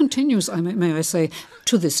 And that continues, may I say,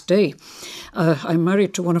 to this day. I'm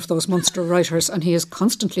married to one of those Munster writers, and he is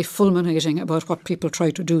constantly fulminating about what people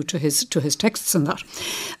try to do to his texts and that.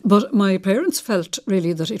 But my parents felt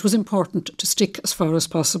really that it was important to stick as far as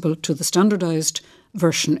possible to the standardised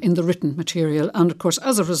version in the written material. And of course,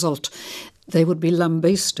 as a result, they would be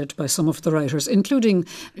lambasted by some of the writers, including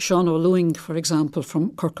Cian Ó, for example,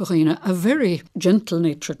 from Corcahina, a very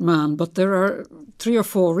gentle-natured man, but there are 3 or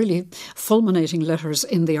 4 really fulminating letters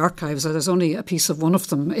in the archives. There's only a piece of one of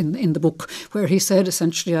them in the book, where he said,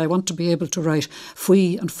 essentially, I want to be able to write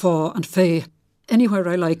fui and fa and fe anywhere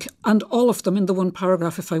I like, and all of them in the one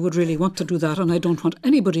paragraph if I would really want to do that, and I don't want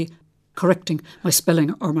anybody correcting my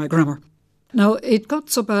spelling or my grammar. Now, it got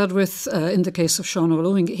so bad with, in the case of Cian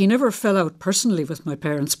Ó, he never fell out personally with my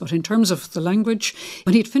parents, but in terms of the language,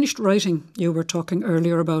 when he'd finished writing, you were talking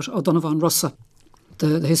earlier about O'Donovan Russa,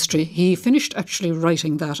 the history, he finished actually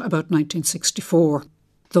writing that about 1964,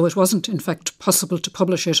 though it wasn't in fact possible to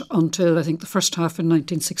publish it until I think the first half in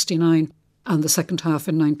 1969 and the second half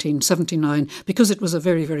in 1979, because it was a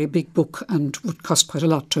very, very big book and would cost quite a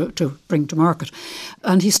lot to bring to market.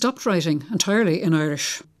 And he stopped writing entirely in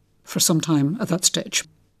Irish for some time at that stage.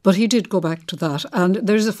 But he did go back to that. And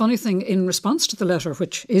there's a funny thing in response to the letter,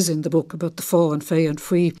 which is in the book about the fa and fe and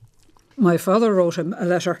fui. My father wrote him a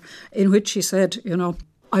letter in which he said,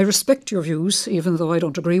 I respect your views, even though I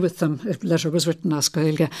don't agree with them. The letter was written as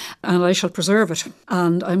Gaeilge, and I shall preserve it.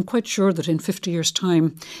 And I'm quite sure that in 50 years'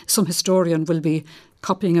 time, some historian will be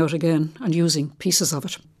copying out again and using pieces of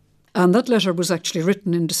it. And that letter was actually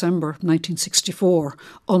written in December 1964,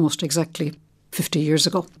 almost exactly 50 years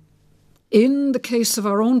ago. In the case of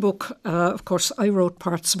our own book, of course, I wrote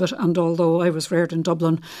parts of it, and although I was reared in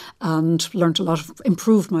Dublin and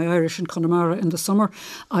improved my Irish in Connemara in the summer,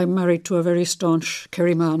 I'm married to a very staunch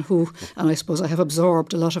Kerry man and I suppose I have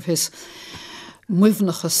absorbed a lot of his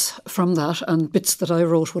muimhnachas from that, and bits that I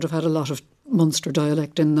wrote would have had a lot of Munster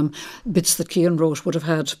dialect in them. Bits that Cian wrote would have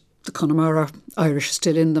had the Connemara Irish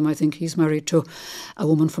still in them. I think he's married to a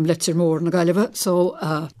woman from Letzermore in Gaillimhe,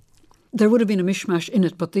 so there would have been a mishmash in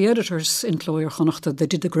it, but the editors in Clóir Connacht, they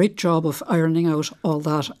did a great job of ironing out all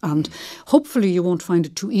that, and hopefully you won't find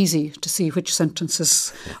it too easy to see which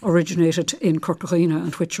sentences originated in Corcagina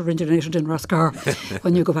and which originated in Rathgar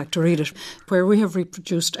when you go back to read it, where we have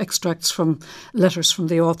reproduced extracts from letters from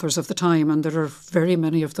the authors of the time, and there are very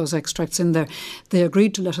many of those extracts in there. They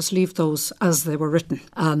agreed to let us leave those as they were written,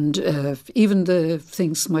 and even the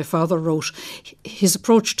things my father wrote, his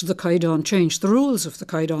approach to the Caidan changed, the rules of the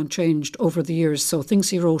Caidan changed over the years, so things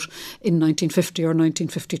he wrote in 1950 or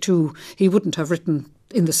 1952 he wouldn't have written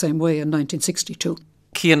in the same way in 1962.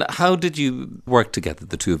 Cian, how did you work together,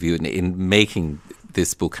 the two of you, in making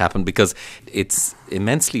this book happen? Because it's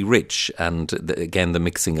immensely rich, and again the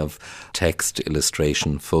mixing of text,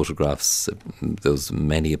 illustration, photographs, those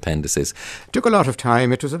many appendices. It took a lot of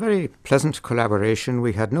time. It was a very pleasant collaboration.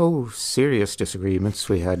 We had no serious disagreements.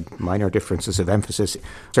 We had minor differences of emphasis.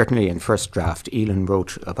 Certainly in first draft, Aoileann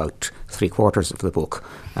wrote about 3/4 of the book,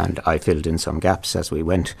 and I filled in some gaps as we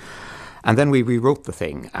went. And then we rewrote the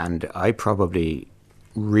thing, and I probably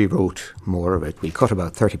rewrote more of it. We cut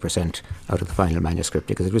about 30% out of the final manuscript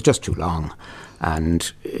because it was just too long,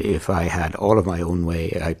 and if I had all of my own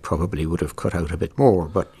way I probably would have cut out a bit more,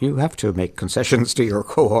 but you have to make concessions to your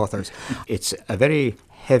co-authors. It's a very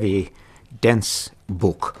heavy, dense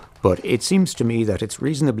book, but it seems to me that it's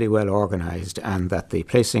reasonably well organised, and that the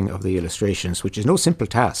placing of the illustrations, which is no simple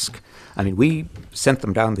task. I mean, we sent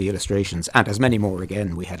them down the illustrations, and as many more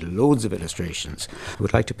again. We had loads of illustrations. I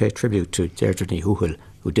would like to pay tribute to Deirdre Ní Húchaill,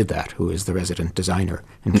 who did that, who is the resident designer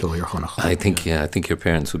in Clóir Connacht. I think your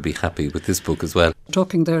parents would be happy with this book as well.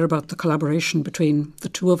 Talking there about the collaboration between the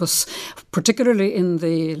two of us, particularly in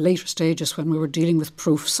the later stages when we were dealing with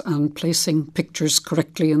proofs and placing pictures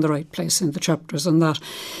correctly in the right place in the chapters and that.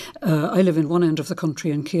 I live in one end of the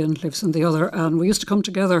country and Cian lives in the other, and we used to come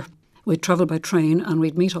together. We'd travel by train and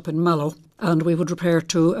we'd meet up in Mallow, and we would repair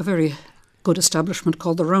to a very good establishment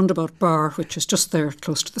called the Roundabout Bar, which is just there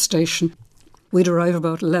close to the station. We'd arrive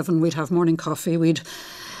about 11, we'd have morning coffee, we'd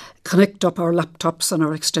connect up our laptops and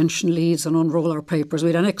our extension leads and unroll our papers.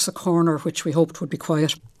 We'd annex a corner which we hoped would be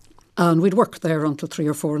quiet, and we'd work there until 3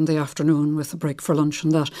 or 4 in the afternoon with a break for lunch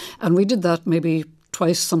and that. And we did that maybe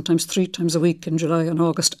twice, sometimes 3 times a week in July and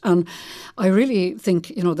August. And I really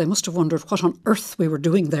think, they must have wondered what on earth we were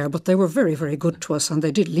doing there, but they were very, very good to us, and they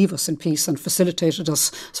did leave us in peace and facilitated us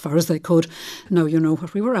as far as they could. Now you know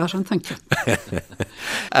what we were at, and thank you.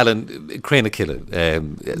 Alan, Craine Cille,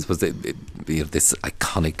 I suppose this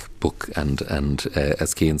iconic book, and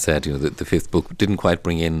as Cian said, the fifth book didn't quite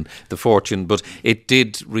bring in the fortune, but it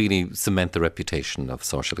did really cement the reputation of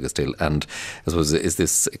Sáirséal agus Dill, and I suppose is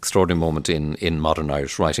this extraordinary moment in modern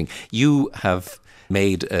Irish writing. You have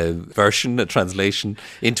made a version, a translation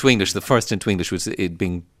into English, the first into English, which is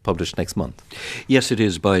being published next month. Yes, it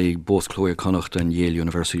is, by both Clóir Connacht and Yale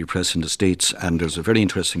University Press in the States, and there's a very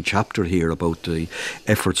interesting chapter here about the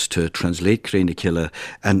efforts to translate Craine Cille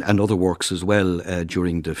and other works as well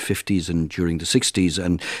during the 50s and during the 60s,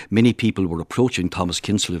 and many people were approaching. Thomas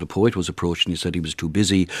Kinsella, the poet, was approached and he said he was too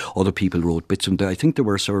busy. Other people wrote bits of it. I think there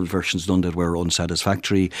were several versions done that were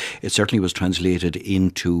unsatisfactory. It certainly was translated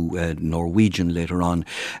into Norwegian later on.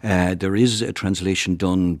 There is a translation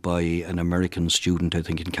done by an American student, I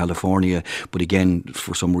think in California, but again,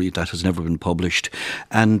 for some reason that has never been published.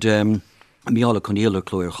 And Miala Cónaíola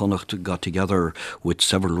Clóir Connacht got together with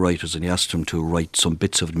several writers and he asked them to write some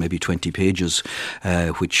bits of it, maybe 20 pages,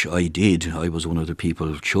 which I did. I was one of the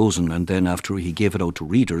people chosen, and then after he gave it out to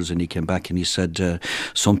readers and he came back and he said,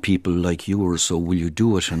 some people like you or so, will you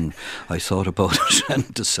do it? And I thought about it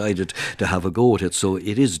and decided to have a go at it. So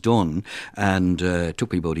it is done, and it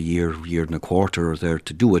took me about a year and a quarter there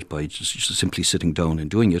to do it by just simply sitting down and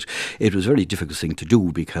doing it. It was a very difficult thing to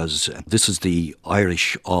do because this is the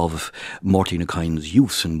Irish of Máirtín Ó Cadhain's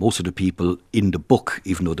youth, and most of the people in the book,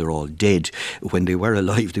 even though they're all dead, when they were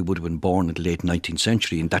alive they would have been born in the late 19th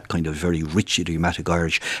century, and that kind of very rich idiomatic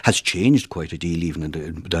Irish has changed quite a deal even in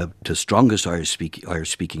the strongest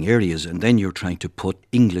Irish-speaking areas. And then you're trying to put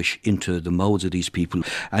English into the mouths of these people,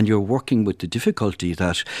 and you're working with the difficulty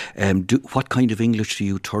that what kind of English do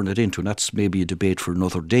you turn it into? And that's maybe a debate for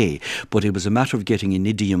another day, but it was a matter of getting an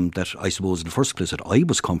idiom that I suppose in the first place that I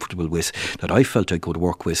was comfortable with, that I felt I could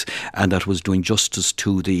work with, and that that was doing justice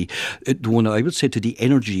to the one, I would say, to the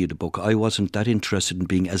energy of the book. I wasn't that interested in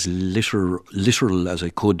being as literal as I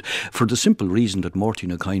could, for the simple reason that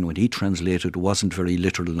Máirtín Ó Cadhain, when he translated, wasn't very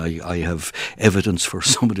literal, and I have evidence for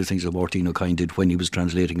some of the things that Máirtín Ó Cadhain did when he was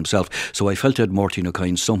translating himself. So I felt I had Máirtín Ó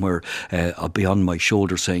Cadhain somewhere beyond my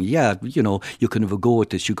shoulder saying, yeah, you know, you can have a go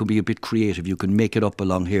at this, you can be a bit creative, you can make it up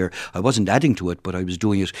along here. I wasn't adding to it, but I was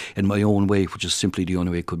doing it in my own way, which is simply the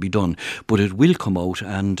only way it could be done. But it will come out,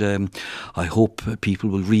 and I hope people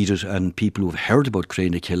will read it, and people who have heard about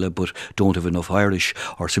Cille but don't have enough Irish,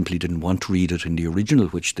 or simply didn't want to read it in the original,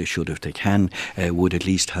 which they should if they can, would at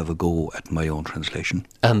least have a go at my own translation.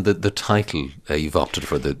 And the title you've opted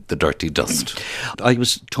for, the Dirty Dust. I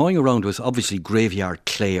was toying around with, obviously, Graveyard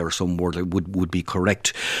Clay or some word that would be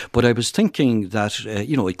correct, but I was thinking that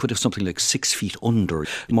it could have something like 6 feet under.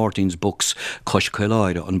 Máirtín's books, Cois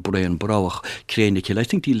Caileáide and Brain Browach, Cille, I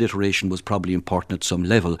think the alliteration was probably important at some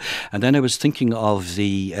level. And then I was thinking of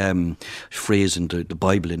the phrase in the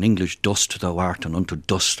Bible in English, dust thou art and unto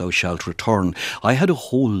dust thou shalt return. I had a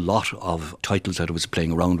whole lot of titles that I was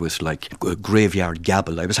playing around with, like Graveyard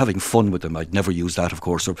Gabble. I was having fun with them. I'd never use that, of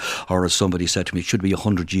course, or as somebody said to me, it should be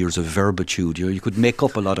 100 years of verbitude. You could make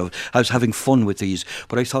up a lot of... I was having fun with these,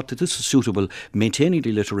 but I thought that this was suitable, maintaining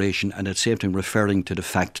the alliteration and at the same time referring to the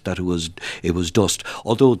fact that it was dust.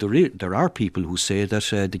 Although there are people who say that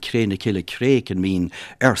the Cille can mean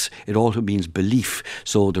earth. It also means belief.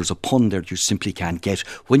 So there's a pun there that you simply can't get.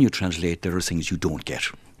 When you translate, there are things you don't get.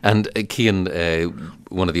 And Cian,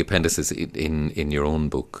 one of the appendices in your own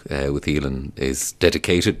book with Aoileann is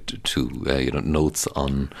dedicated to notes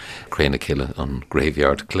on Cille, on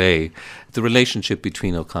Graveyard Clay. The relationship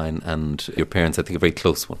between Ó Cadhain and your parents, I think, a very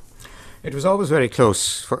close one. It was always very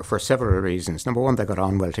close for several reasons. Number one, they got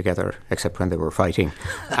on well together, except when they were fighting.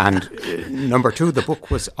 And number two, the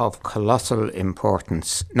book was of colossal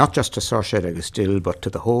importance, not just to Sáirséal agus Dill, but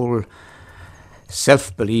to the whole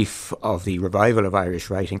self-belief of the revival of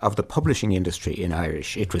Irish writing, of the publishing industry in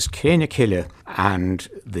Irish. It was Cille and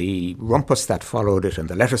the rumpus that followed it, and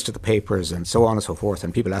the letters to the papers and so on and so forth,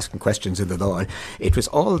 and people asking questions in the law. It was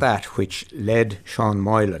all that which led Sean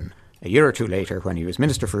Moylan, a year or two later, when he was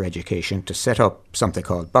Minister for Education, to set up something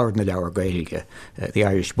called Bord na Leabhar Gaeilge, the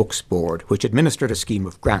Irish Books Board, which administered a scheme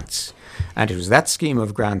of grants. And it was that scheme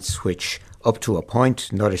of grants which, up to a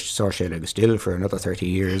point, nourished Sáirséal agus Dill for another 30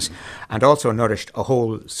 years, and also nourished a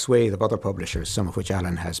whole swathe of other publishers, some of which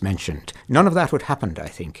Alan has mentioned. None of that would happen, I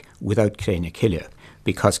think, without Cille,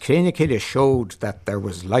 because Cille showed that there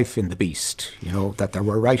was life in the beast, that there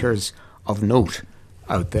were writers of note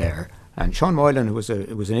out there. And Sean Moylan, who was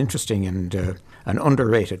an interesting and an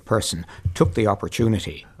underrated person, took the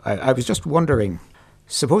opportunity. I was just wondering,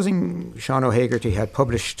 supposing Sean Ó HÉigeartaigh had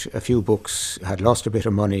published a few books, had lost a bit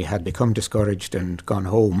of money, had become discouraged and gone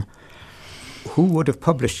home, who would have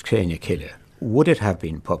published Cille? Would it have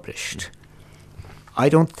been published? I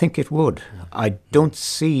don't think it would. I don't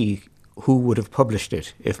see who would have published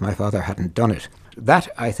it if my father hadn't done it. That,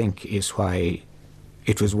 I think, is why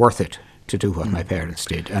it was worth it to do what my parents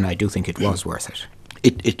did, and I do think it was worth it.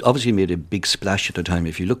 It obviously made a big splash at the time.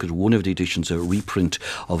 If you look at one of the editions, a reprint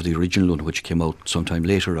of the original one, which came out sometime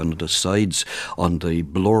later, on the sides, on the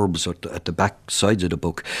blurbs at the back sides of the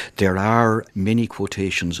book, there are many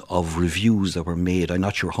quotations of reviews that were made. I'm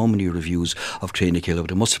not sure how many reviews of Cille, but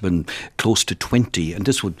there must have been close to 20. And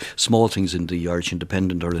this would, small things in the Irish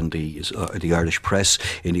Independent or in the Irish Press,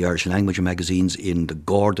 in the Irish language magazines, in the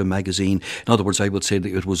Garda magazine. In other words, I would say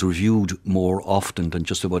that it was reviewed more often than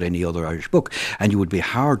just about any other Irish book. And you would be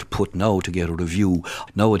hard put now to get a review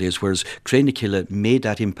nowadays, whereas Cille made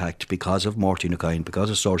that impact because of Máirtín Ó Cadhain, because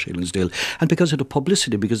of Sáirséal agus Dill, and because of the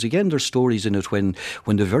publicity, because again there's stories in it when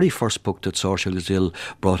the very first book that Sáirséal agus Dill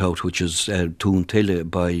brought out, which is Tún Titley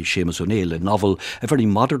by Seamus O'Neill, a novel, a very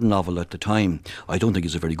modern novel at the time. I don't think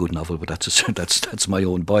it's a very good novel, but that's my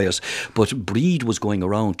own bias. But Breed was going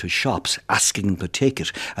around to shops asking them to take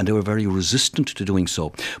it, and they were very resistant to doing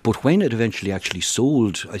so. But when it eventually actually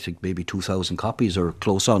sold, I think maybe 2,000 copies or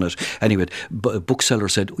close on it. Anyway, a bookseller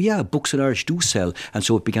said, yeah, books in Irish do sell. And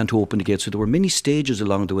so it began to open the gate. So there were many stages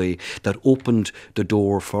along the way that opened the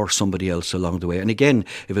door for somebody else along the way. And again,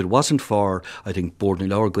 if it wasn't for, I think, Bord na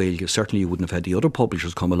Leabhar Gaeilge, certainly you wouldn't have had the other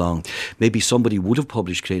publishers come along. Maybe somebody would have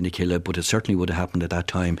published Cille, but it certainly would have happened at that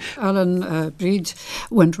time. Alan Breed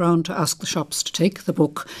went round to ask the shops to take the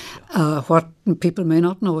book. What people may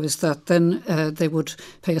not know is that then they would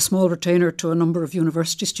pay a small retainer to a number of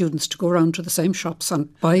university students to go around to the same shop bookshops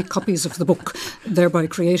and buy copies of the book, thereby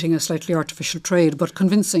creating a slightly artificial trade, but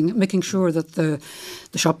making sure that the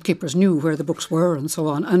shopkeepers knew where the books were and so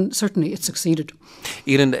on. And certainly it succeeded.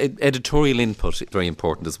 Ian, editorial input, very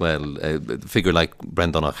important as well. A figure like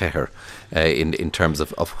Brendan Ó Cadhain, in terms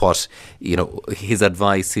of what, his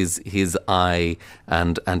advice, his eye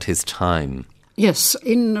and his time. Yes,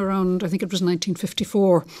 in around, I think it was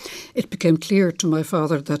 1954, it became clear to my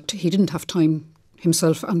father that he didn't have time.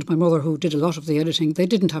 Himself and my mother, who did a lot of the editing, they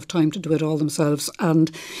didn't have time to do it all themselves,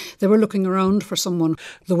 and they were looking around for someone.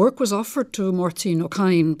 The work was offered to Máirtín Ó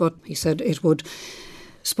Cadhain, but he said it would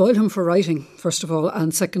spoil him for writing, first of all,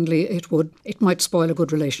 and secondly, it might spoil a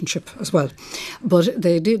good relationship as well. But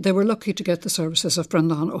they were lucky to get the services of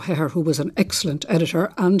Brendan Ó Cadhain, who was an excellent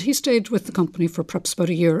editor, and he stayed with the company for perhaps about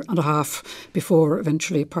a year and a half before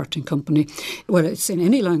eventually parting company. Well, it's in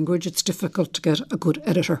any language, it's difficult to get a good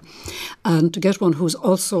editor, and to get one who's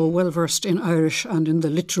also well versed in Irish and in the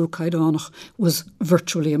Littrú Caighdeánach was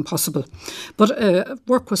virtually impossible. But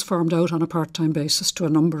work was farmed out on a part-time basis to a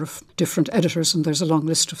number of different editors, and there's a long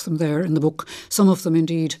list of them there in the book. Some of them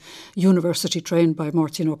indeed university trained by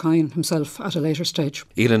Máirtín Ó Cadhain himself at a later stage.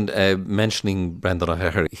 Aoileann, mentioning Brendan Ó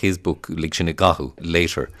Cadhain, his book Lig Sin Gahu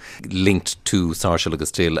later linked to Sáirséal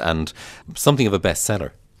agus Dill and something of a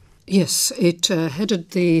bestseller. Yes, it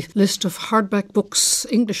headed the list of hardback books,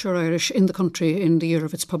 English or Irish, in the country in the year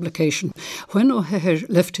of its publication. When Ó Cadhain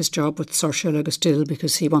left his job with Sáirséal agus Dill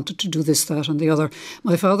because he wanted to do this, that and the other,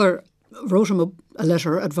 my father wrote him a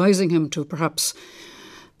letter advising him to perhaps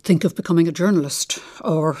think of becoming a journalist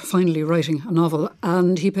or finally writing a novel,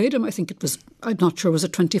 and he paid him, I'm not sure, was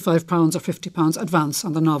it £25 or £50 advance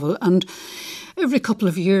on the novel, and every couple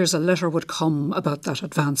of years a letter would come about that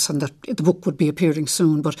advance and that the book would be appearing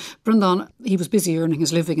soon. But Brendan, he was busy earning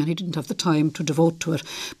his living and he didn't have the time to devote to it.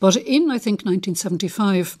 But in,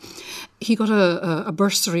 1975, he got a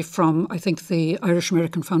bursary from, the Irish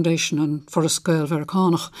American Foundation and for Scéal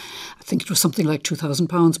Foilsitheora. I think it was something like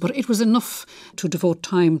 £2,000, but it was enough to devote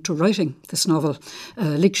time to writing this novel,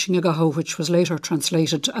 Lig Sin Gahu, which was later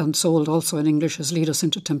translated and sold also in English as Lead Us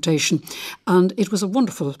Into Temptation. And it was a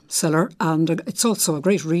wonderful seller, and it's also a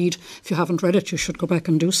great read. If you haven't read it, you should go back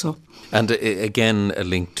and do so. And again, a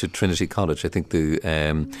link to Trinity College. I think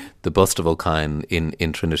the bust of Ó Cadhain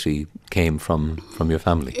in Trinity came from your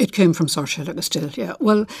family. It came from Sáirséal agus Dill, yeah.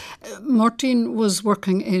 Well, Máirtín was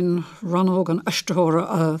working in Ronogan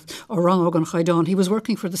Aisteora, or Ronogan Caighdeán. He was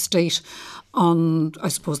working for the state on, I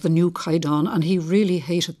suppose, the new Caighdeán, and he really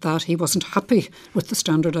hated that. He wasn't happy with the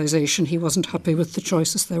standardisation. He wasn't happy with the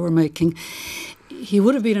choices they were making. He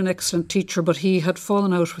would have been an excellent teacher, but he had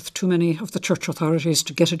fallen out with too many of the church authorities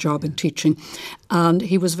to get a job in teaching. And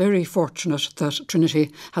he was very fortunate that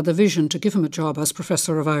Trinity had the vision to give him a job as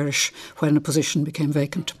Professor of Irish when a position became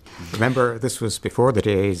vacant. Remember, this was before the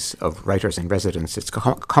days of writers in residence. It's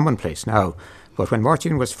commonplace now. But when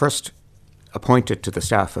Máirtín was first appointed to the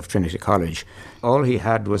staff of Trinity College, all he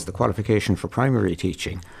had was the qualification for primary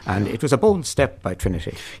teaching, and it was a bold step by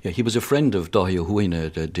Trinity. Yeah, he was a friend of Dáithí Ó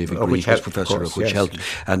Huaine, David Grieve was professor of, which helped,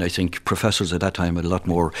 and I think professors at that time had a lot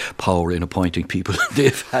more power in appointing people than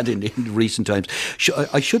they've had in recent times.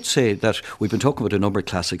 I should say that we've been talking about a number of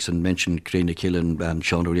classics and mentioned Cian Ó and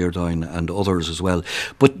Cian Ó and others as well,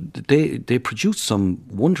 but they produced some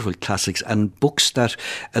wonderful classics and books that,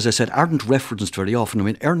 as I said, aren't referenced very often. I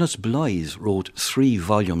mean, Ernest Blythe wrote 3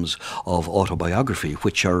 volumes of autobiography,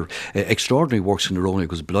 which are extraordinary works in their own,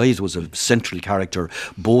 because Blythe was a central character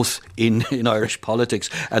both in Irish politics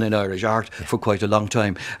and in Irish art for quite a long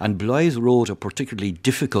time. And Blythe wrote a particularly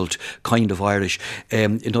difficult kind of Irish.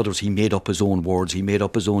 In other words, he made up his own words, he made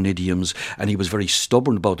up his own idioms, and he was very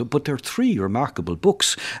stubborn about it. But there are 3 remarkable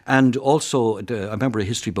books. And also, I remember a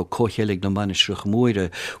history book, Cóichealig na Manisrach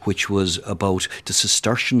Muire, which was about the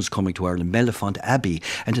Cistercians coming to Ireland, Mellifont Abbey.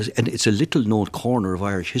 And it's a little known corner of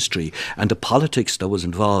Irish history and the politics that was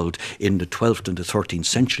involved in the 12th and the 13th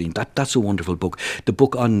century. And that's a wonderful book. The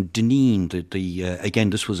book on Dineen,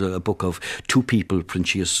 again, this was a book of 2 people,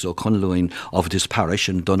 Princius O'Connelloin of this parish,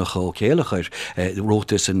 and Donnacha Ó Cadhain wrote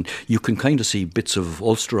this, and you can kind of see bits of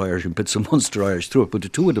Ulster Irish and bits of Munster Irish through it, but the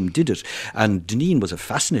 2 of them did it. And Dineen was a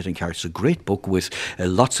fascinating character. It's a great book with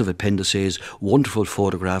lots of appendices, wonderful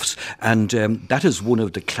photographs, and that is one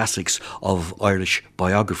of the classics of Irish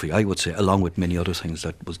biography, I would say. along with many other things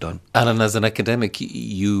that was done. Alan, as an academic,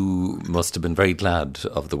 you must have been very glad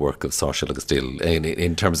of the work of Sáirséal agus Dill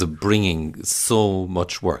in terms of bringing so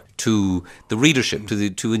much work to the readership,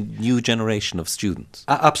 to a new generation of students.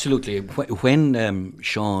 Absolutely. When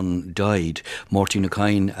Sean died, Máirtín Ó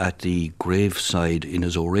Cadhain at the graveside in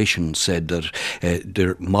his oration said that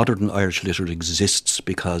the modern Irish literature exists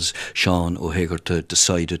because Cian Ó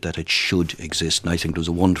decided that it should exist, and I think it was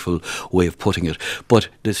a wonderful way of putting it. But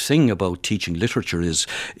the thing about teaching literature is,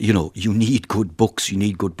 you need good books. You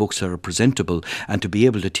need good books that are presentable, and to be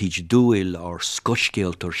able to teach Dúil or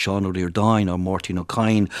Scéal or Sean Ó or Máirtín Ó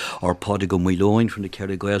Cadhain or Pádraig Ó Muilleoin from the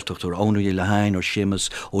hÉigeartaigh or Aoileann or Seamus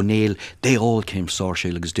O'Neill, they all came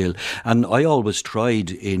Sáirséal agus Dill. And I always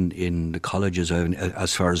tried in the colleges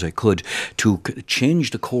as far as I could to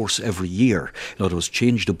change the course every year. In other words,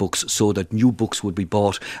 change the books so that new books would be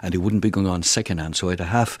bought and they wouldn't be going on second hand. So I had a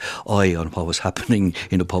half eye on what was happening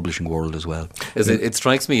in the publishing world as well. It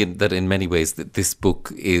strikes me that in many ways that this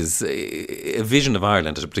book is a vision of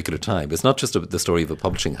Ireland at a particular time. It's not just the story of a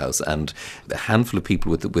publishing house and a handful of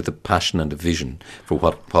people with a passion and a vision for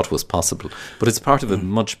what was possible, but it's part of a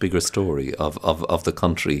much bigger story of the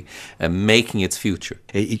country making its future.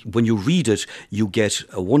 When you read it, you get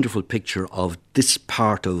a wonderful picture of this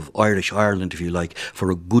part of Irish Ireland, if you like, for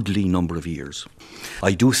a goodly number of years.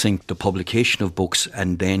 I do think the publication of books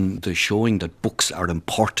and then the showing that books are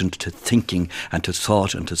important to thinking and to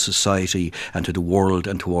thought and to society and to the world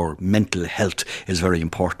and to our mental health is very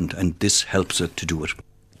important, and this helps it to do it.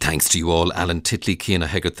 Thanks to you all, Alan Titley, Cian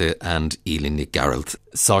Ó and Aoileann Nic Gearailt.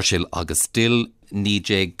 Sáirséal agus Dill,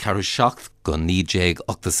 nídéag Carúiseacht go nídéag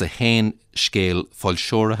Ochtás a Hain, Scéal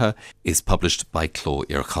Foilsitheora is published by Cló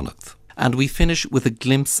Ar Connacht. And we finish with a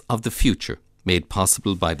glimpse of the future, made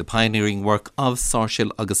possible by the pioneering work of Sáirséal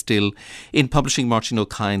agus Dill in publishing Máirtín Ó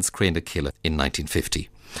Cadhain's Cille in 1950.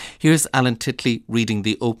 Here's Alan Titley reading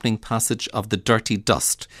the opening passage of The Dirty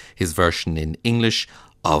Dust, his version in English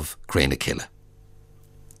of Cille.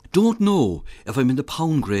 Don't know if I'm in the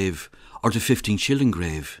pound grave or the 15-shilling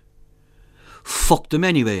grave. Fuck them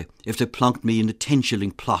anyway if they plonked me in the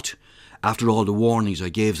 10-shilling plot after all the warnings I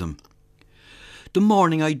gave them. The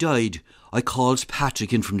morning I died, I calls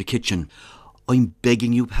Patrick in from the kitchen. I'm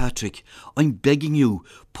begging you, Patrick, I'm begging you,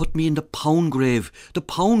 put me in the pound grave, the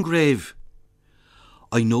pound grave.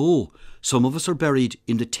 I know some of us are buried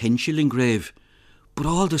in the 10-shilling grave, but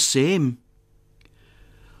all the same.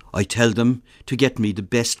 I tell them to get me the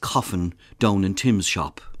best coffin down in Tim's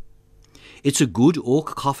shop. It's a good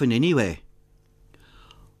oak coffin anyway.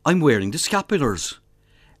 I'm wearing the scapulars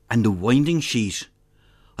and the winding sheet.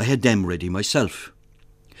 I had them ready myself.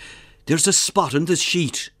 There's a spot on this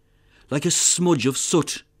sheet, like a smudge of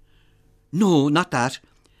soot. No, not that.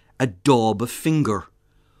 A daub of finger.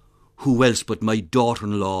 Who else but my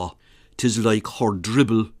daughter-in-law? 'Tis like her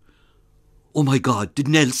dribble. Oh my God, did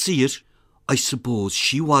Nell see it? I suppose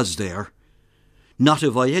she was there. Not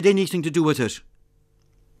if I had anything to do with it.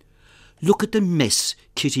 Look at the mess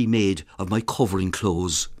Kitty made of my covering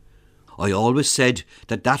clothes. I always said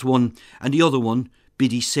that one and the other one,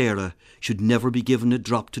 Biddy Sarah, should never be given a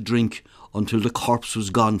drop to drink until the corpse was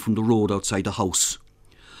gone from the road outside the house.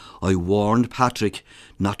 I warned Patrick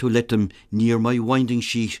not to let them near my winding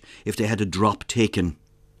sheet if they had a drop taken.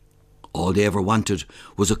 All they ever wanted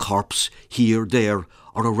was a corpse here, there,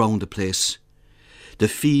 or around the place. The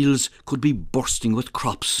fields could be bursting with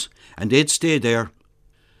crops, and they'd stay there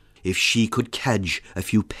if she could cadge a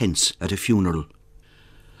few pence at a funeral.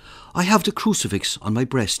 I have the crucifix on my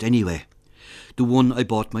breast anyway, the one I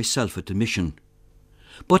bought myself at the mission.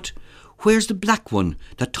 But where's the black one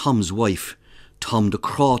that Tom's wife, Tom the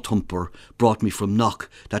craw thumper, brought me from Knock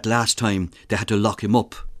that last time they had to lock him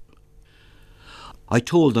up? I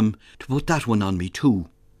told them to put that one on me too.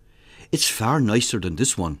 It's far nicer than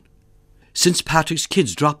this one. Since Patrick's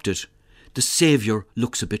kids dropped it, the saviour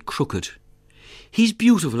looks a bit crooked. He's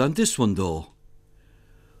beautiful on this one though.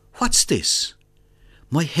 What's this?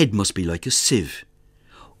 My head must be like a sieve.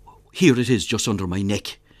 Here it is just under my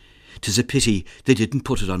neck. 'Tis a pity they didn't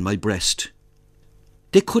put it on my breast.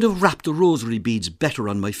 They could have wrapped the rosary beads better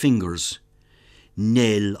on my fingers.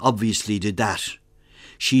 Nell obviously did that.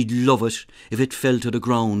 She'd love it if it fell to the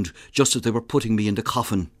ground just as they were putting me in the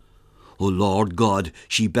coffin. Oh Lord God,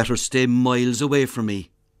 she better stay miles away from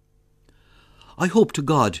me. I hope to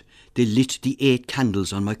God they lit the 8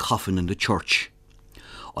 candles on my coffin in the church.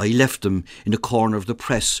 I left them in the corner of the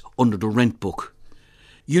press under the rent book.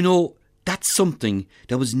 You know, that's something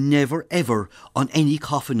that was never ever on any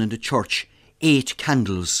coffin in the church. 8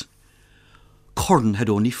 candles. Curran had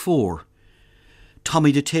only 4.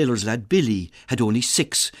 Tommy the tailor's lad Billy had only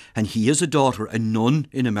 6, and he has a daughter and none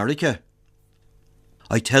in America.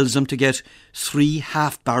 I tells them to get 3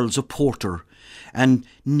 half barrels of porter, and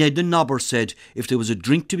Ned the Nobber said if there was a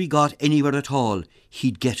drink to be got anywhere at all,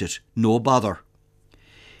 he'd get it, no bother.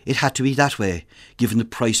 It had to be that way, given the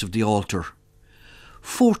price of the altar.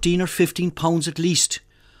 14 or 15 pounds at least.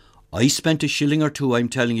 I spent a shilling or two, I'm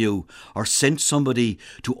telling you, or sent somebody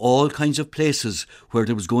to all kinds of places where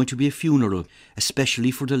there was going to be a funeral,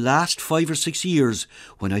 especially for the last 5 or 6 years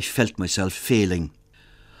when I felt myself failing.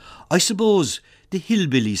 I suppose the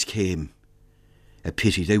hillbillies came. A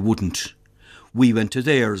pity they wouldn't. We went to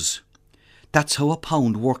theirs. That's how a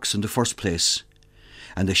pound works in the first place.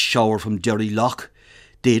 And the shower from Derry Lough,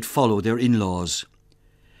 they'd follow their in-laws.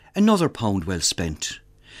 Another pound well spent.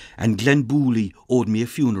 And Glenbooley owed me a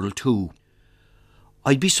funeral too.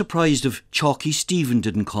 I'd be surprised if Chalky Stephen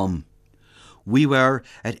didn't come. We were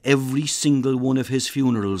at every single one of his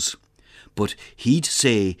funerals, but he'd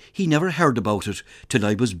say he never heard about it till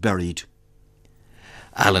I was buried.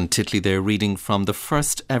 Alan Titley there reading from the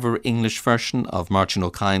first ever English version of Máirtín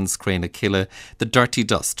Ó Cadhain's Craine Cille, The Dirty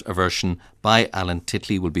Dust. A version by Alan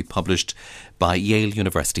Titley will be published by Yale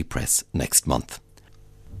University Press next month.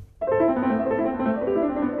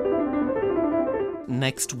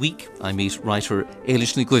 Next week, I meet writer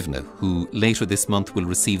Aoileann Nic Gearailt, who later this month will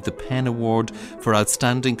receive the PEN Award for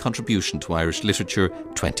Outstanding Contribution to Irish Literature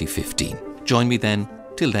 2015. Join me then.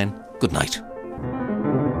 Till then, good night.